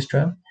Chamber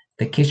Orchestra,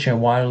 the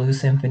Kitchener-Waterloo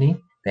Symphony,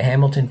 the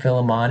Hamilton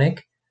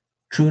Philharmonic,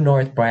 True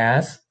North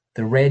Brass,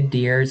 the Red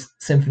Deer's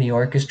Symphony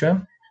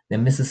Orchestra, the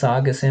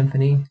Mississauga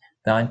Symphony,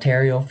 the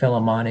Ontario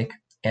Philharmonic,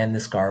 and the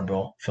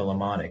Scarborough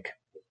Philharmonic.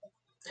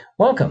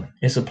 Welcome.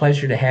 It's a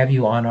pleasure to have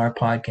you on our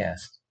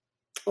podcast.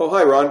 Oh,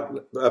 hi,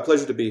 Ron. A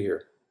pleasure to be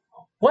here.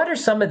 What are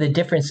some of the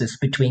differences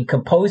between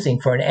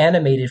composing for an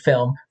animated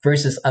film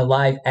versus a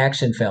live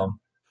action film?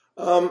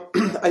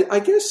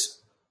 I guess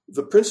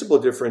the principal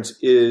difference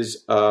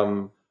is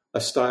a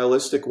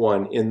stylistic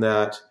one, in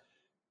that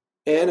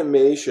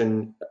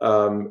animation,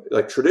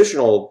 like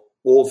traditional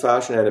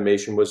old-fashioned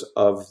animation, was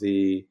of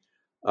the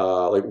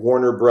like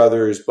Warner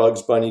Brothers,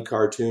 Bugs Bunny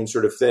cartoon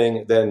sort of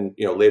thing. Then,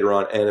 later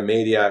on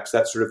Animaniacs,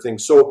 that sort of thing.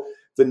 So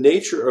the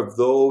nature of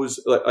those,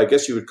 I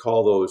guess you would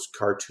call those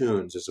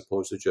cartoons as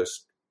opposed to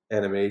just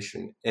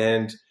animation.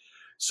 And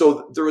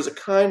so there was a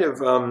kind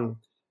of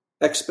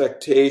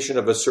expectation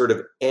of a sort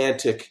of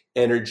antic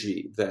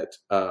energy that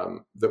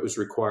that was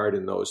required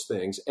in those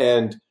things.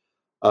 And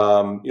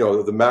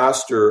the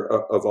master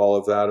of all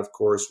of that, of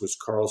course, was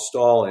Carl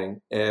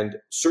Stalling. And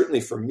certainly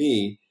for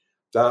me,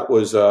 that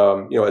was,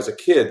 as a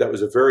kid, that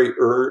was a very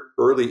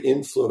early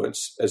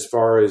influence as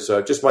far as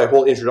just my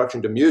whole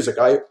introduction to music.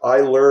 I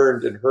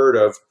learned and heard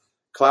of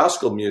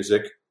classical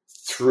music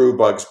through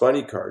Bugs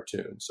Bunny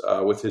cartoons,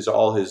 with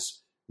all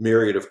his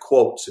myriad of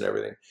quotes and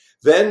everything.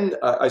 Then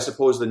I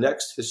suppose the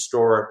next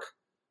historic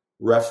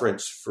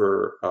reference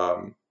for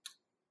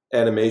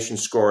animation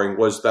scoring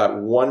was that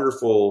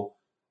wonderful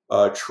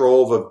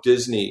trove of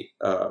Disney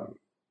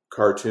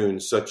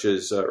cartoons,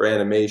 or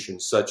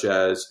animations, such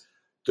as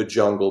The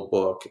Jungle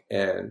Book,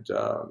 and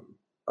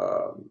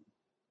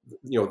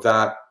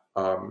that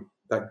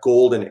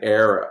golden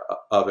era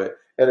of it.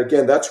 And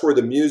again, that's where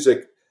the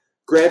music.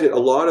 Granted, a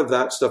lot of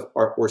that stuff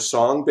were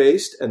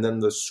song-based, and then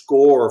the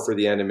score for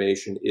the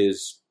animation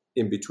is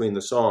in between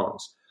the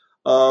songs.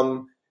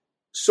 But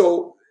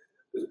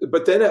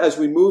then as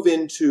we move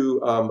into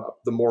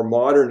the more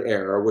modern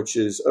era, which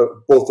is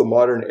both the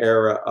modern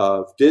era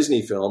of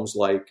Disney films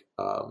like,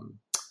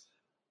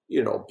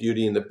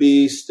 Beauty and the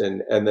Beast,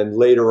 and then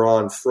later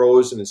on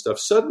Frozen and stuff,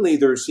 suddenly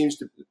there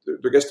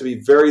gets to be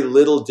very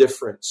little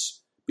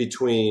difference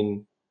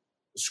between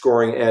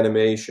scoring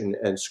animation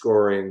and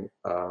scoring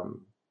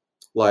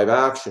live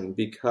action,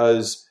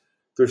 because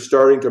they're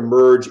starting to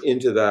merge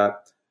into that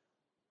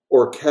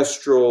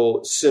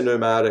orchestral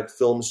cinematic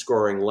film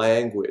scoring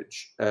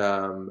language,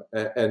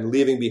 and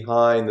leaving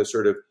behind the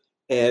sort of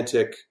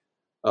antic,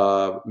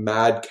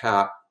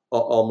 madcap,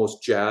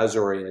 almost jazz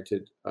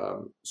oriented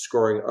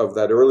scoring of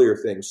that earlier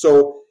thing.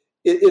 So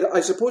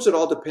I suppose it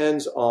all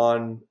depends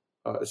on,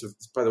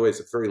 by the way, it's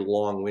a very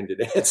long-winded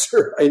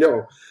answer, I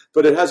know,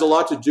 but it has a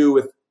lot to do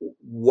with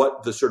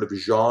what the sort of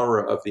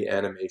genre of the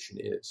animation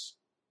is.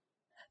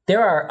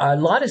 There are a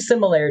lot of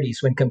similarities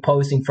when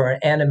composing for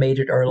an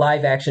animated or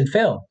live action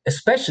film,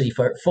 especially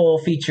for full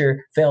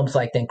feature films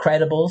like The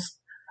Incredibles,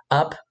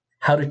 Up,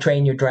 How to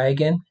Train Your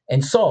Dragon,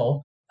 and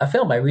Soul, a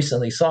film I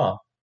recently saw.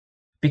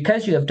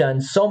 Because you have done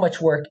so much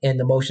work in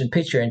the motion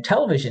picture and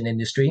television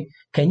industry,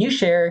 can you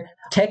share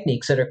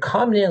techniques that are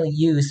commonly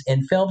used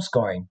in film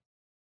scoring?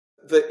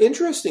 The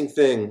interesting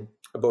thing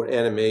about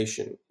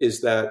animation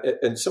is that,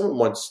 and someone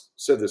once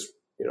said this,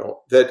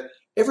 that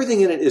everything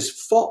in it is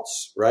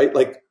false, right?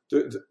 Like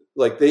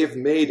they have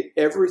made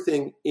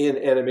everything in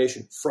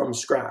animation from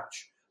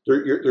scratch.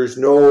 There's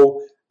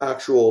no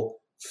actual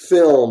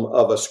film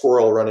of a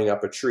squirrel running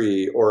up a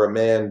tree or a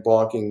man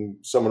bonking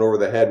someone over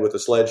the head with a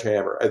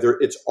sledgehammer.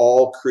 It's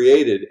all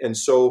created. And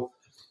so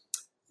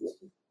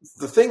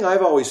the thing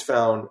I've always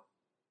found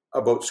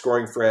about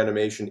scoring for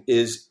animation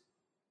is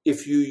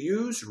if you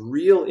use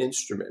real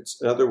instruments,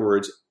 in other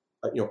words,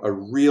 a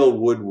real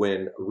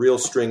woodwind, a real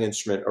string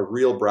instrument, a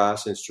real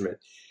brass instrument,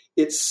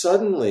 it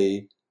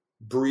suddenly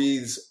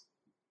breathes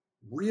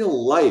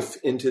real life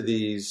into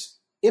these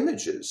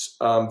images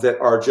that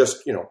are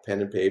just,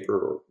 pen and paper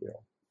or,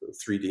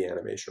 3D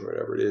animation or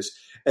whatever it is.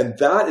 And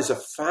that is a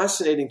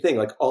fascinating thing.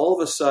 Like all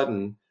of a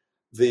sudden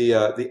the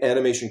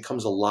animation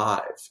comes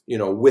alive,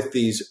 with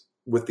these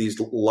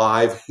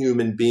live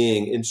human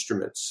being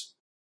instruments.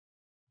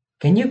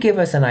 Can you give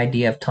us an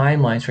idea of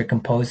timelines for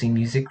composing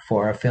music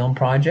for a film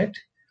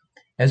project?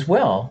 As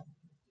well,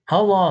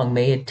 how long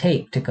may it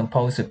take to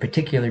compose a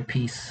particular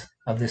piece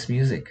of this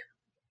music?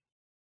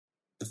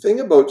 The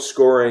thing about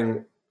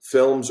scoring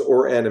films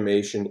or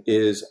animation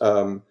is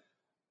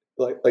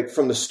like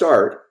from the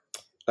start,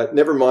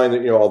 never mind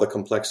that, all the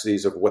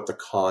complexities of what the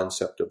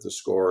concept of the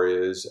score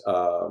is.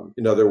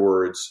 In other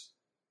words,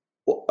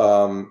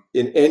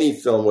 in any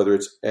film, whether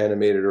it's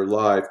animated or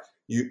live,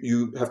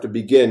 you have to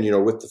begin,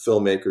 with the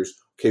filmmakers.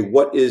 Okay,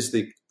 what is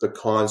the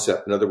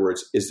concept? In other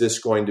words, is this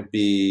going to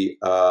be,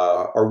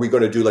 are we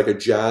going to do like a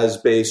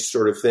jazz-based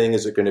sort of thing?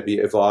 Is it going to be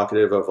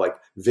evocative of like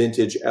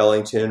vintage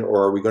Ellington?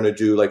 Or are we going to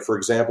do, like, for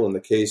example, in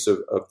the case of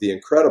The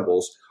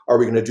Incredibles, are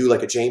we going to do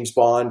like a James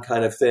Bond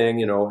kind of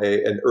thing,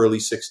 an early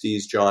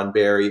 60s John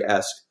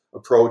Barry-esque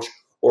approach?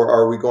 Or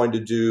are we going to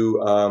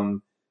do,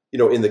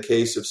 in the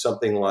case of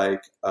something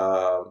like,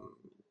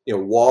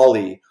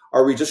 WALL-E,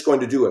 are we just going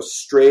to do a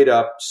straight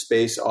up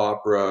space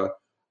opera,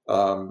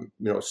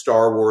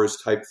 Star Wars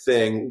type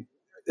thing,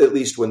 at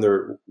least when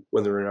they're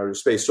in outer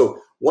space? So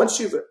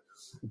once you've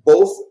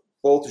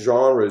both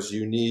genres,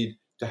 you need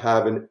to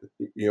have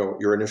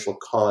your initial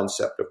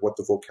concept of what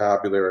the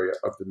vocabulary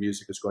of the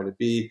music is going to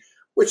be,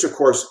 which of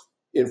course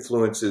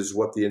influences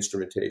what the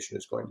instrumentation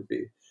is going to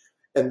be.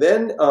 And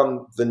then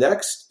the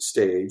next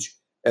stage,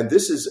 and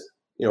this is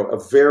a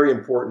very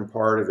important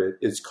part of it,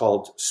 is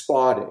called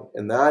spotting,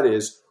 and that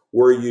is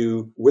where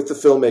you, with the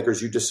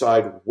filmmakers, you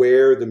decide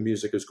where the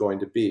music is going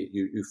to be.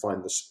 You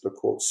find the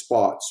quote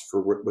spots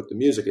for what the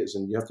music is,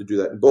 and you have to do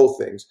that in both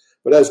things.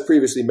 But as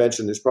previously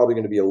mentioned, there's probably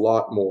going to be a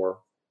lot more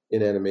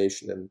in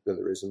animation than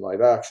there is in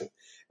live action.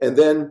 And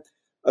then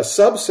a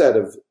subset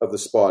of the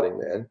spotting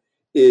then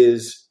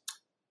is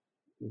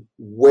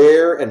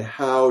where and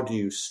how do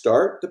you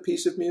start the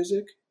piece of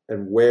music,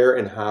 and where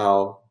and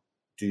how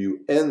do you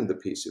end the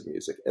piece of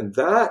music? And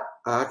that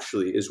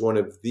actually is one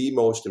of the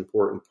most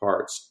important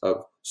parts of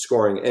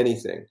scoring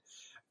anything.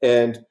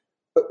 And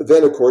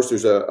then, of course,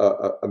 there's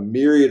a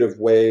myriad of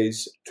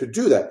ways to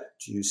do that.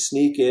 Do you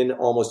sneak in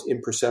almost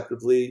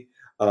imperceptibly?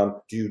 Do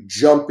you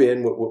jump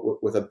in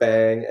with a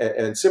bang?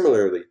 And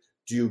similarly,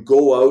 do you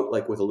go out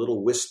like with a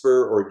little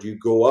whisper, or do you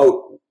go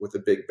out with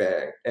a big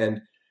bang?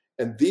 And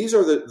these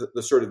are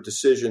the sort of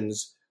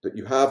decisions that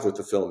you have with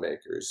the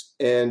filmmakers.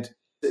 And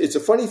it's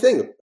a funny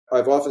thing.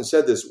 I've often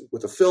said this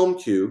with a film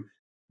cue,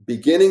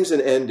 beginnings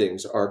and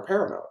endings are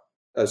paramount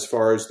as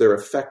far as their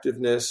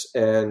effectiveness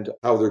and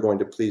how they're going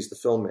to please the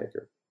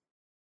filmmaker.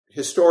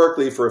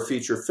 Historically, for a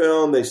feature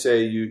film, they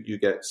say you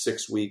get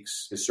 6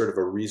 weeks is sort of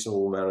a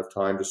reasonable amount of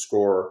time to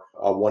score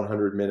a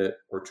 100-minute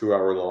or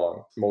 2-hour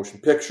long motion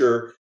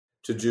picture.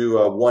 To do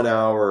a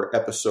 1-hour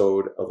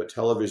episode of a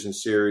television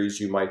series,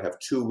 you might have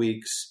 2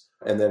 weeks.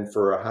 And then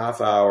for a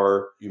half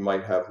hour, you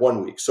might have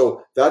 1 week.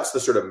 So that's the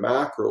sort of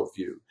macro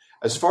view.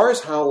 As far as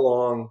how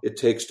long it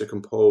takes to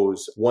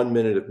compose 1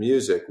 minute of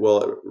music,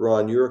 well,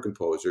 Ron, you're a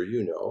composer,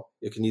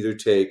 it can either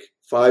take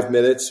 5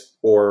 minutes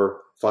or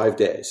 5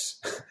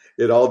 days.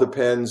 It all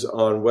depends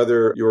on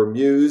whether your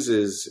muse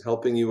is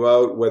helping you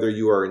out, whether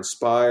you are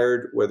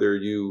inspired, whether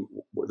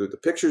the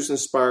pictures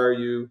inspire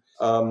you.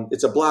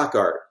 It's a black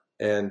art.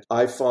 And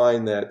I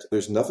find that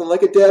there's nothing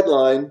like a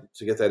deadline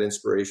to get that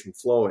inspiration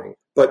flowing.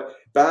 But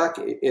back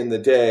in the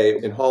day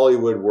in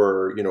Hollywood,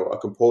 where, a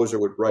composer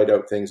would write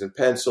out things in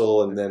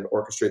pencil and then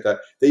orchestrate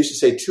that, they used to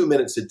say 2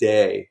 minutes a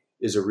day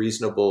is a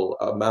reasonable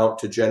amount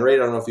to generate.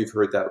 I don't know if you've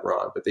heard that,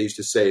 Ron, but they used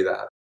to say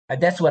that.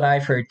 That's what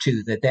I've heard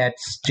too,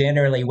 that's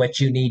generally what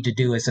you need to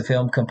do as a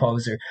film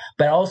composer.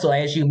 But also,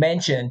 as you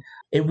mentioned,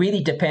 it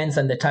really depends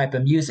on the type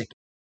of music.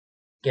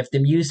 If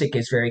the music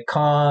is very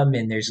calm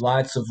and there's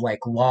lots of like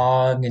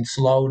long and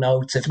slow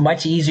notes, it's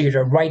much easier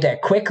to write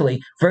that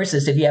quickly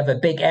versus if you have a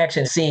big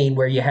action scene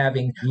where you're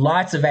having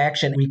lots of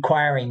action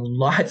requiring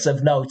lots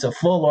of notes, a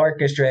full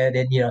orchestra,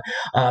 and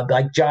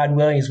like John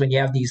Williams, when you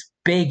have these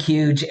big,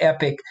 huge,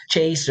 epic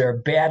chase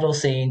or battle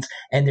scenes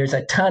and there's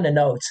a ton of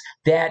notes,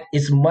 that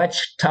is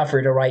much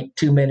tougher to write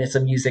 2 minutes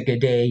of music a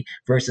day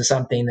versus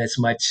something that's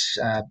much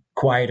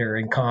quieter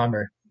and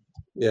calmer.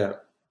 Yeah.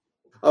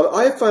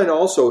 I find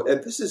also,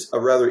 and this is a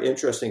rather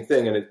interesting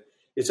thing, and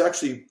it's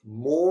actually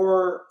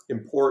more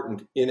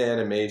important in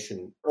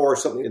animation or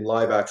something in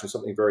live action,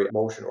 something very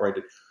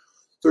emotion-oriented.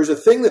 There's a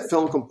thing that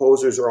film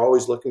composers are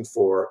always looking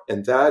for,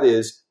 and that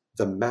is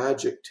the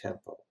magic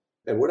tempo.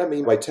 And what I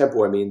mean by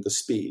tempo, I mean the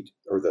speed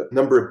or the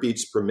number of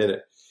beats per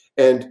minute.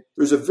 And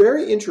there's a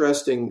very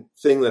interesting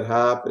thing that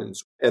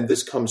happens, and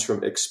this comes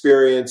from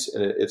experience,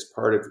 and it's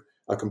part of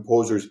a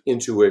composer's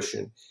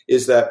intuition,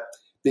 is that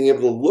being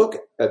able to look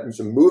at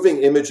some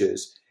moving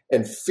images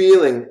and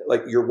feeling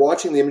like you're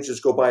watching the images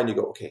go by and you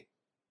go, okay,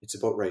 it's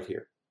about right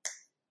here.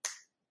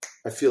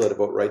 I feel it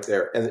about right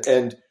there.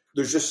 And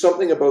there's just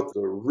something about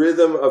the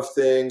rhythm of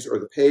things or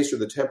the pace or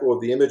the tempo of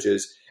the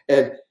images.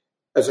 And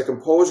as a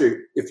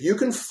composer, if you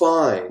can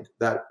find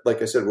that,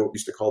 like I said, what we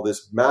used to call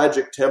this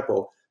magic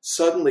tempo,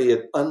 suddenly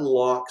it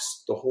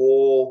unlocks the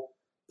whole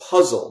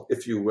puzzle,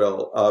 if you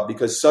will,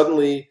 because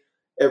suddenly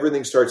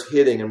everything starts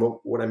hitting. And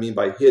what I mean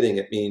by hitting,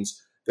 it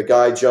means the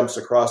guy jumps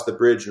across the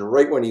bridge, and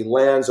right when he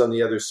lands on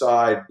the other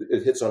side,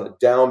 it hits on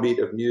a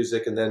downbeat of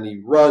music, and then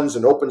he runs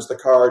and opens the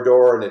car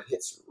door, and it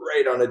hits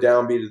right on a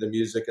downbeat of the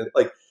music. And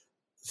like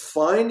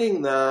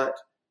finding that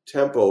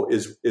tempo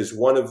is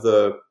one of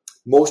the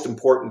most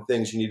important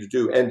things you need to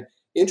do. And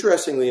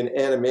interestingly, in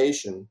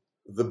animation,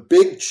 the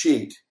big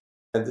cheat,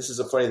 and this is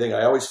a funny thing,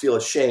 I always feel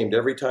ashamed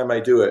every time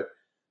I do it,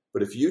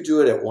 but if you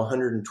do it at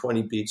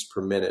 120 beats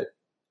per minute,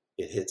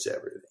 it hits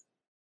everything.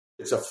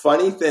 It's a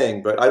funny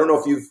thing, but I don't know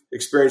if you've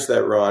experienced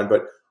that, Ron,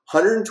 but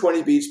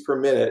 120 beats per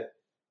minute,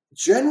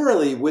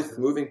 generally with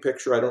moving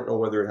picture, I don't know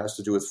whether it has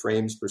to do with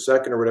frames per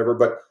second or whatever,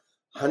 but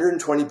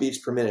 120 beats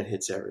per minute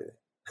hits everything.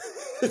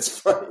 It's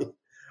funny.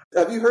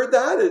 Have you heard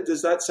that?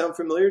 Does that sound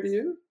familiar to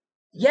you?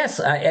 Yes,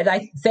 and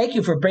I thank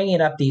you for bringing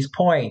up these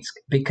points,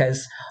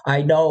 because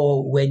I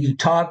know when you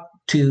talk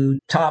to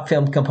top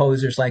film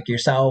composers like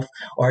yourself,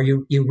 or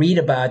you read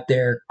about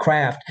their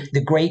craft,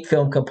 the great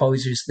film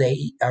composers,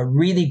 they are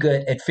really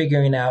good at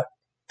figuring out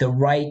the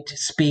right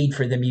speed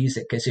for the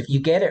music. Because if you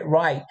get it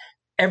right,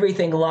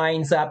 everything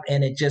lines up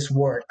and it just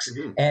works.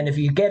 Mm-hmm. And if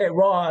you get it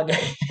wrong,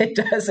 it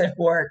doesn't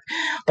work.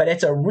 But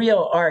it's a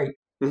real art.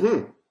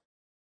 Mm-hmm.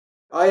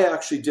 I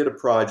actually did a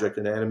project,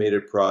 an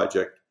animated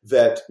project,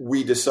 that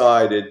we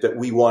decided that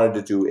we wanted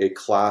to do a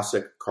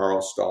classic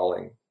Carl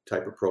Stalling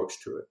type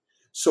approach to it.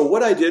 So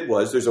what I did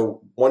was, there's a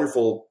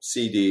wonderful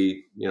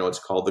CD, it's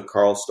called the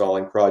Carl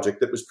Stalling Project,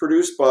 that was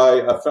produced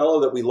by a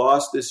fellow that we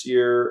lost this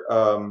year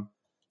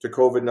to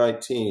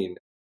COVID-19,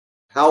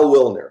 Hal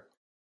Wilner.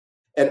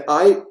 And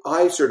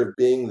I sort of,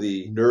 being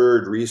the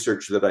nerd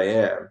researcher that I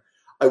am,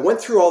 I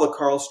went through all the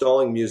Carl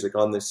Stalling music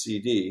on this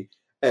CD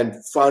and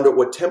found out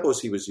what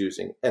tempos he was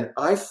using. And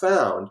I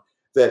found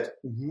that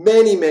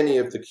many, many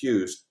of the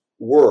cues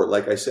were,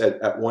 like I said,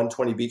 at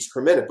 120 beats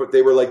per minute, but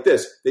they were like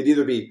this. They'd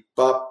either be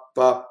bop,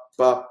 bop,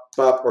 bop,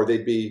 bop, or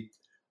they'd be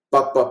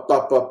bop, bop,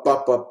 bop, bop,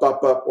 bop, bop,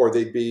 bop, bop, or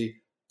they'd be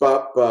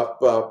bop, bop,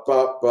 bop,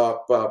 bop,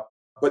 bop, bop.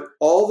 But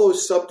all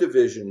those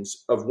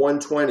subdivisions of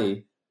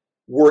 120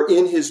 were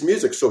in his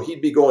music. So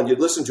he'd be going, you'd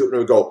listen to it and it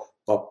would go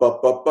bop,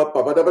 bop, bop, bop,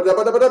 bop, bop, bop, bop,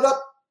 bop,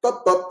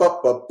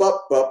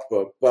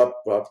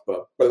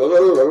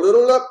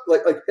 bop.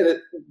 Like, and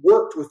it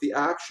worked with the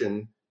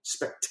action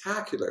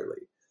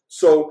spectacularly.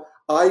 So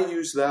I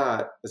use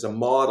that as a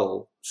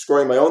model,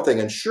 scoring my own thing,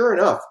 and sure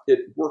enough, it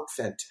worked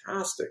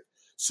fantastic.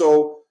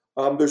 So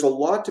there's a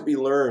lot to be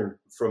learned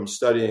from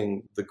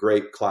studying the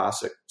great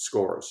classic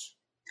scores.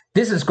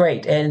 This is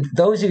great. And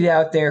those of you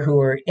out there who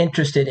are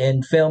interested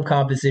in film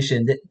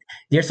composition,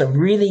 there's some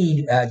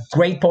really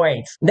great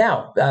points.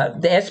 Now,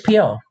 the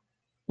SPO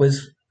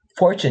was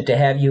fortunate to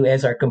have you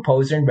as our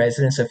composer in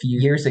residence a few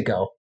years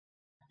ago.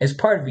 As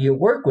part of your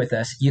work with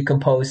us, you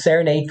composed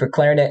Serenade for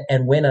Clarinet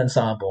and Wind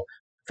Ensemble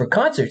for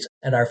concerts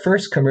and our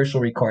first commercial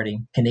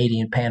recording,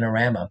 Canadian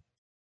Panorama.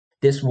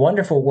 This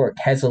wonderful work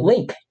has a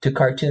link to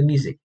cartoon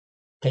music.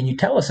 Can you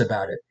tell us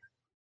about it?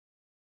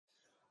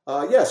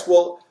 Yes.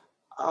 Well,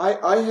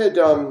 I had,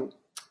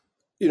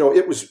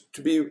 it was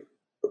to be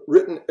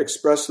written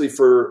expressly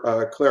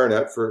for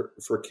clarinet,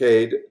 for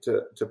Cade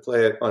to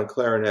play it on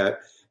clarinet.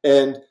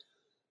 And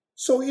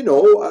so,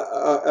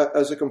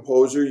 as a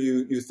composer,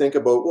 you think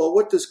about, well,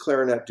 what does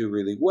clarinet do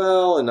really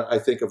well? And I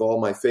think of all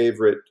my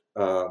favorite,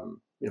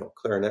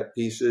 clarinet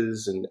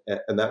pieces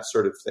and that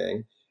sort of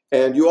thing.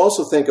 And you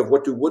also think of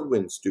what do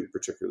woodwinds do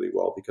particularly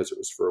well, because it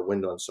was for a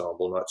wind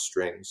ensemble, not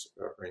strings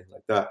or anything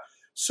like that.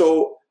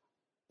 So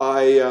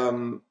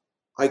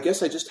I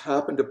guess I just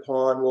happened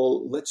upon,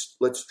 well,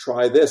 let's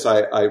try this.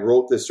 I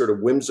wrote this sort of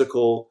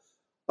whimsical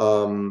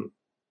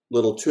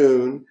little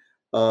tune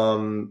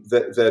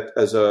that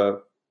as a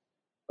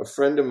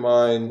friend of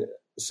mine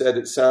said,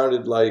 it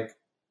sounded like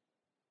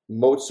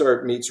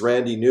Mozart meets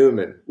Randy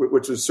Newman,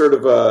 which was sort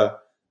of a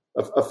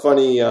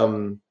funny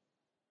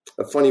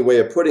way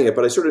of putting it,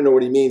 but I sort of know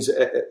what he means.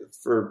 At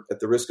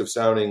the risk of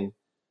sounding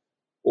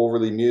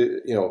overly,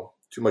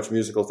 too much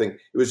musical thing,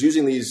 it was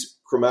using these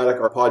chromatic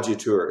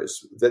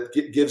arpeggiatures that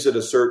gives it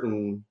a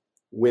certain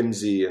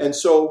whimsy. And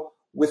so,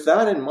 with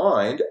that in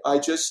mind, I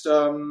just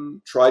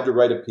tried to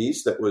write a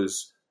piece that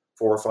was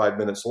 4 or 5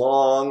 minutes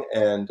long,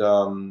 and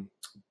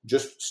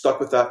just stuck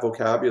with that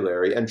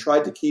vocabulary and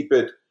tried to keep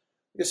it,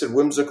 like I said,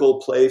 whimsical,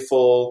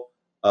 playful,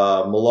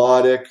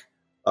 melodic,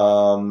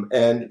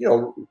 and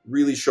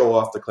really show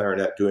off the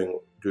clarinet doing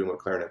what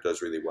clarinet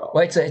does really well.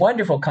 Well, it's a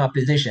wonderful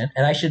composition,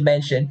 and I should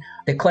mention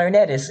the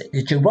clarinetist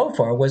that you wrote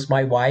for was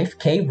my wife,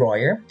 Kay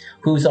Royer,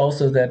 who's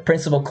also the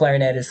principal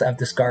clarinetist of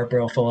the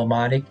Scarborough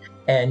Philharmonic,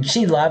 and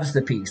she loves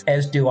the piece,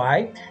 as do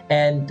I.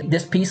 And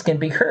this piece can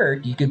be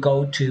heard. You could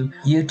go to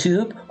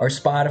YouTube or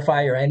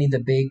Spotify or any of the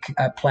big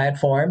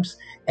platforms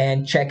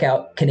and check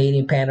out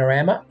Canadian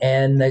Panorama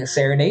and the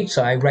Serenade.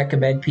 So I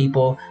recommend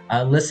people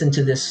listen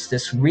to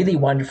this really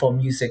wonderful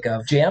music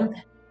of Jim.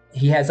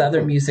 He has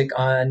other music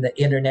on the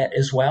internet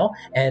as well.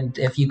 And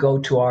if you go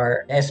to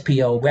our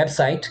SPO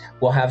website,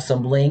 we'll have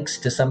some links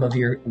to some of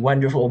your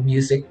wonderful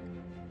music.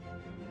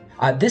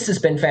 This has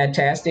been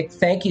fantastic.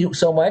 Thank you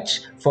so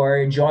much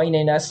for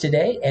joining us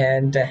today,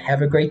 and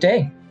have a great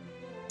day.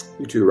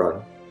 You too,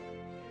 Ron.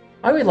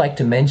 I would like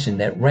to mention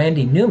that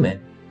Randy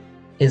Newman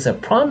is a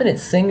prominent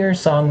singer,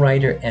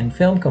 songwriter, and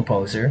film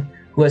composer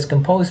who has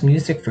composed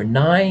music for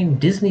 9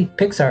 Disney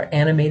Pixar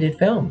animated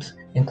films,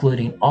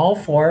 including all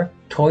 4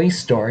 Toy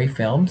Story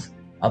films,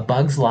 A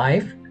Bug's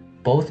Life,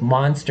 both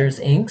Monsters,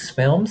 Inc.'s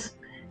films,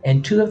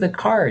 and 2 of the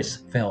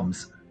Cars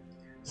films.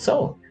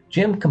 So,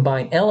 Jim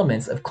combined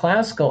elements of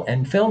classical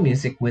and film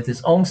music with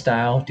his own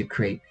style to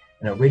create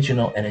an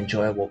original and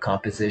enjoyable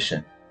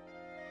composition.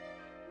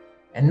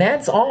 And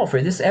that's all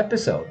for this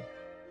episode.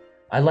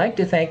 I'd like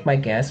to thank my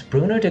guests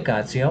Bruno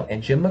D'Agazio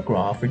and Jim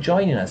McGraw for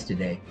joining us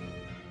today.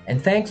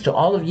 And thanks to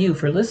all of you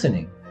for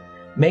listening.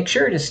 Make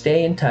sure to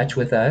stay in touch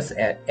with us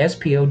at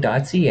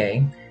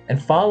spo.ca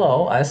and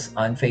follow us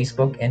on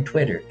Facebook and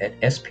Twitter at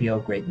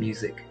SPO Great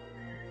Music.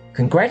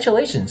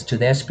 Congratulations to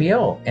the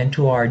SPO and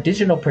to our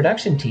digital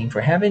production team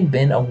for having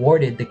been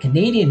awarded the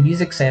Canadian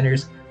Music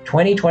Centre's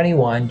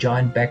 2021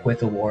 John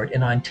Beckwith Award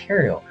in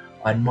Ontario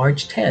on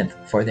March 10th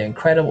for their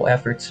incredible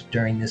efforts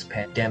during this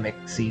pandemic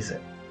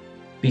season.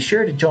 Be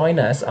sure to join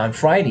us on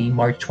Friday,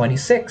 March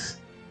 26th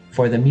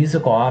for the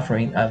musical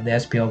offering of the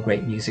SPO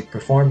Great Music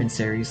Performance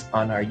Series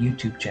on our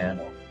YouTube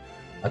channel.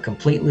 A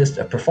complete list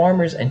of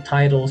performers and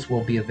titles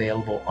will be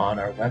available on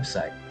our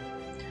website.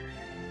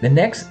 The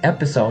next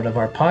episode of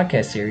our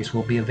podcast series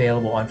will be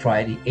available on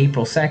Friday,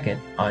 April 2nd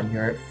on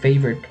your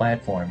favorite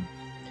platform.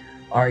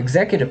 Our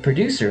executive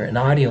producer and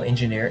audio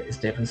engineer is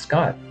Devin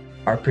Scott.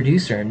 Our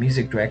producer and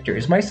music director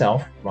is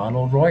myself,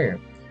 Ronald Royer.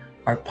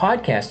 Our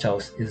podcast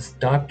host is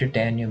Dr.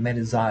 Daniel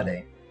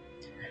Medizadeh.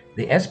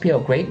 The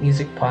SPO Great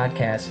Music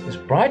Podcast is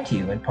brought to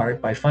you in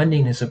part by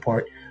funding and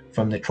support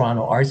from the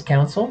Toronto Arts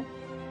Council,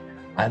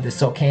 the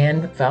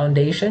SOCAN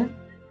Foundation,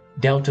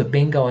 Delta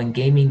Bingo and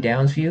Gaming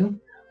Downsview,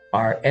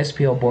 our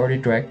SPO Board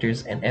of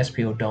Directors, and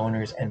SPO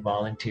donors and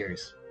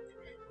volunteers.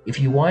 If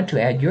you want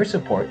to add your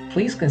support,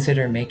 please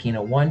consider making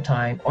a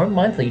one-time or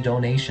monthly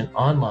donation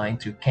online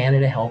through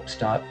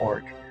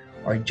CanadaHelps.org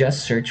or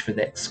just search for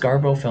the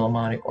Scarborough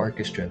Philharmonic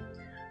Orchestra.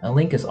 A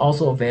link is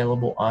also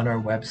available on our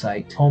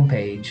website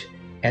homepage,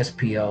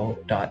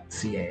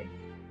 spo.ca.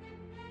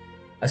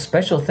 A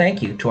special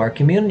thank you to our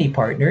community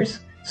partners,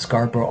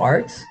 Scarborough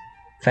Arts,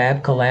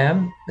 Fab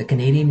Collab, the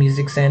Canadian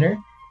Music Centre,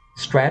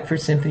 Stratford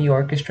Symphony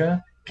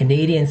Orchestra,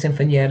 Canadian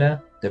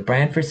Sinfonietta, the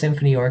Brantford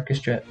Symphony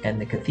Orchestra, and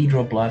the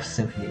Cathedral Bluffs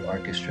Symphony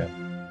Orchestra.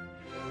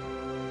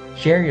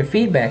 Share your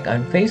feedback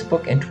on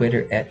Facebook and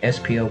Twitter at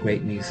SPO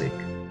Great Music.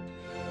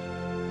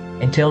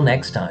 Until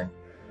next time.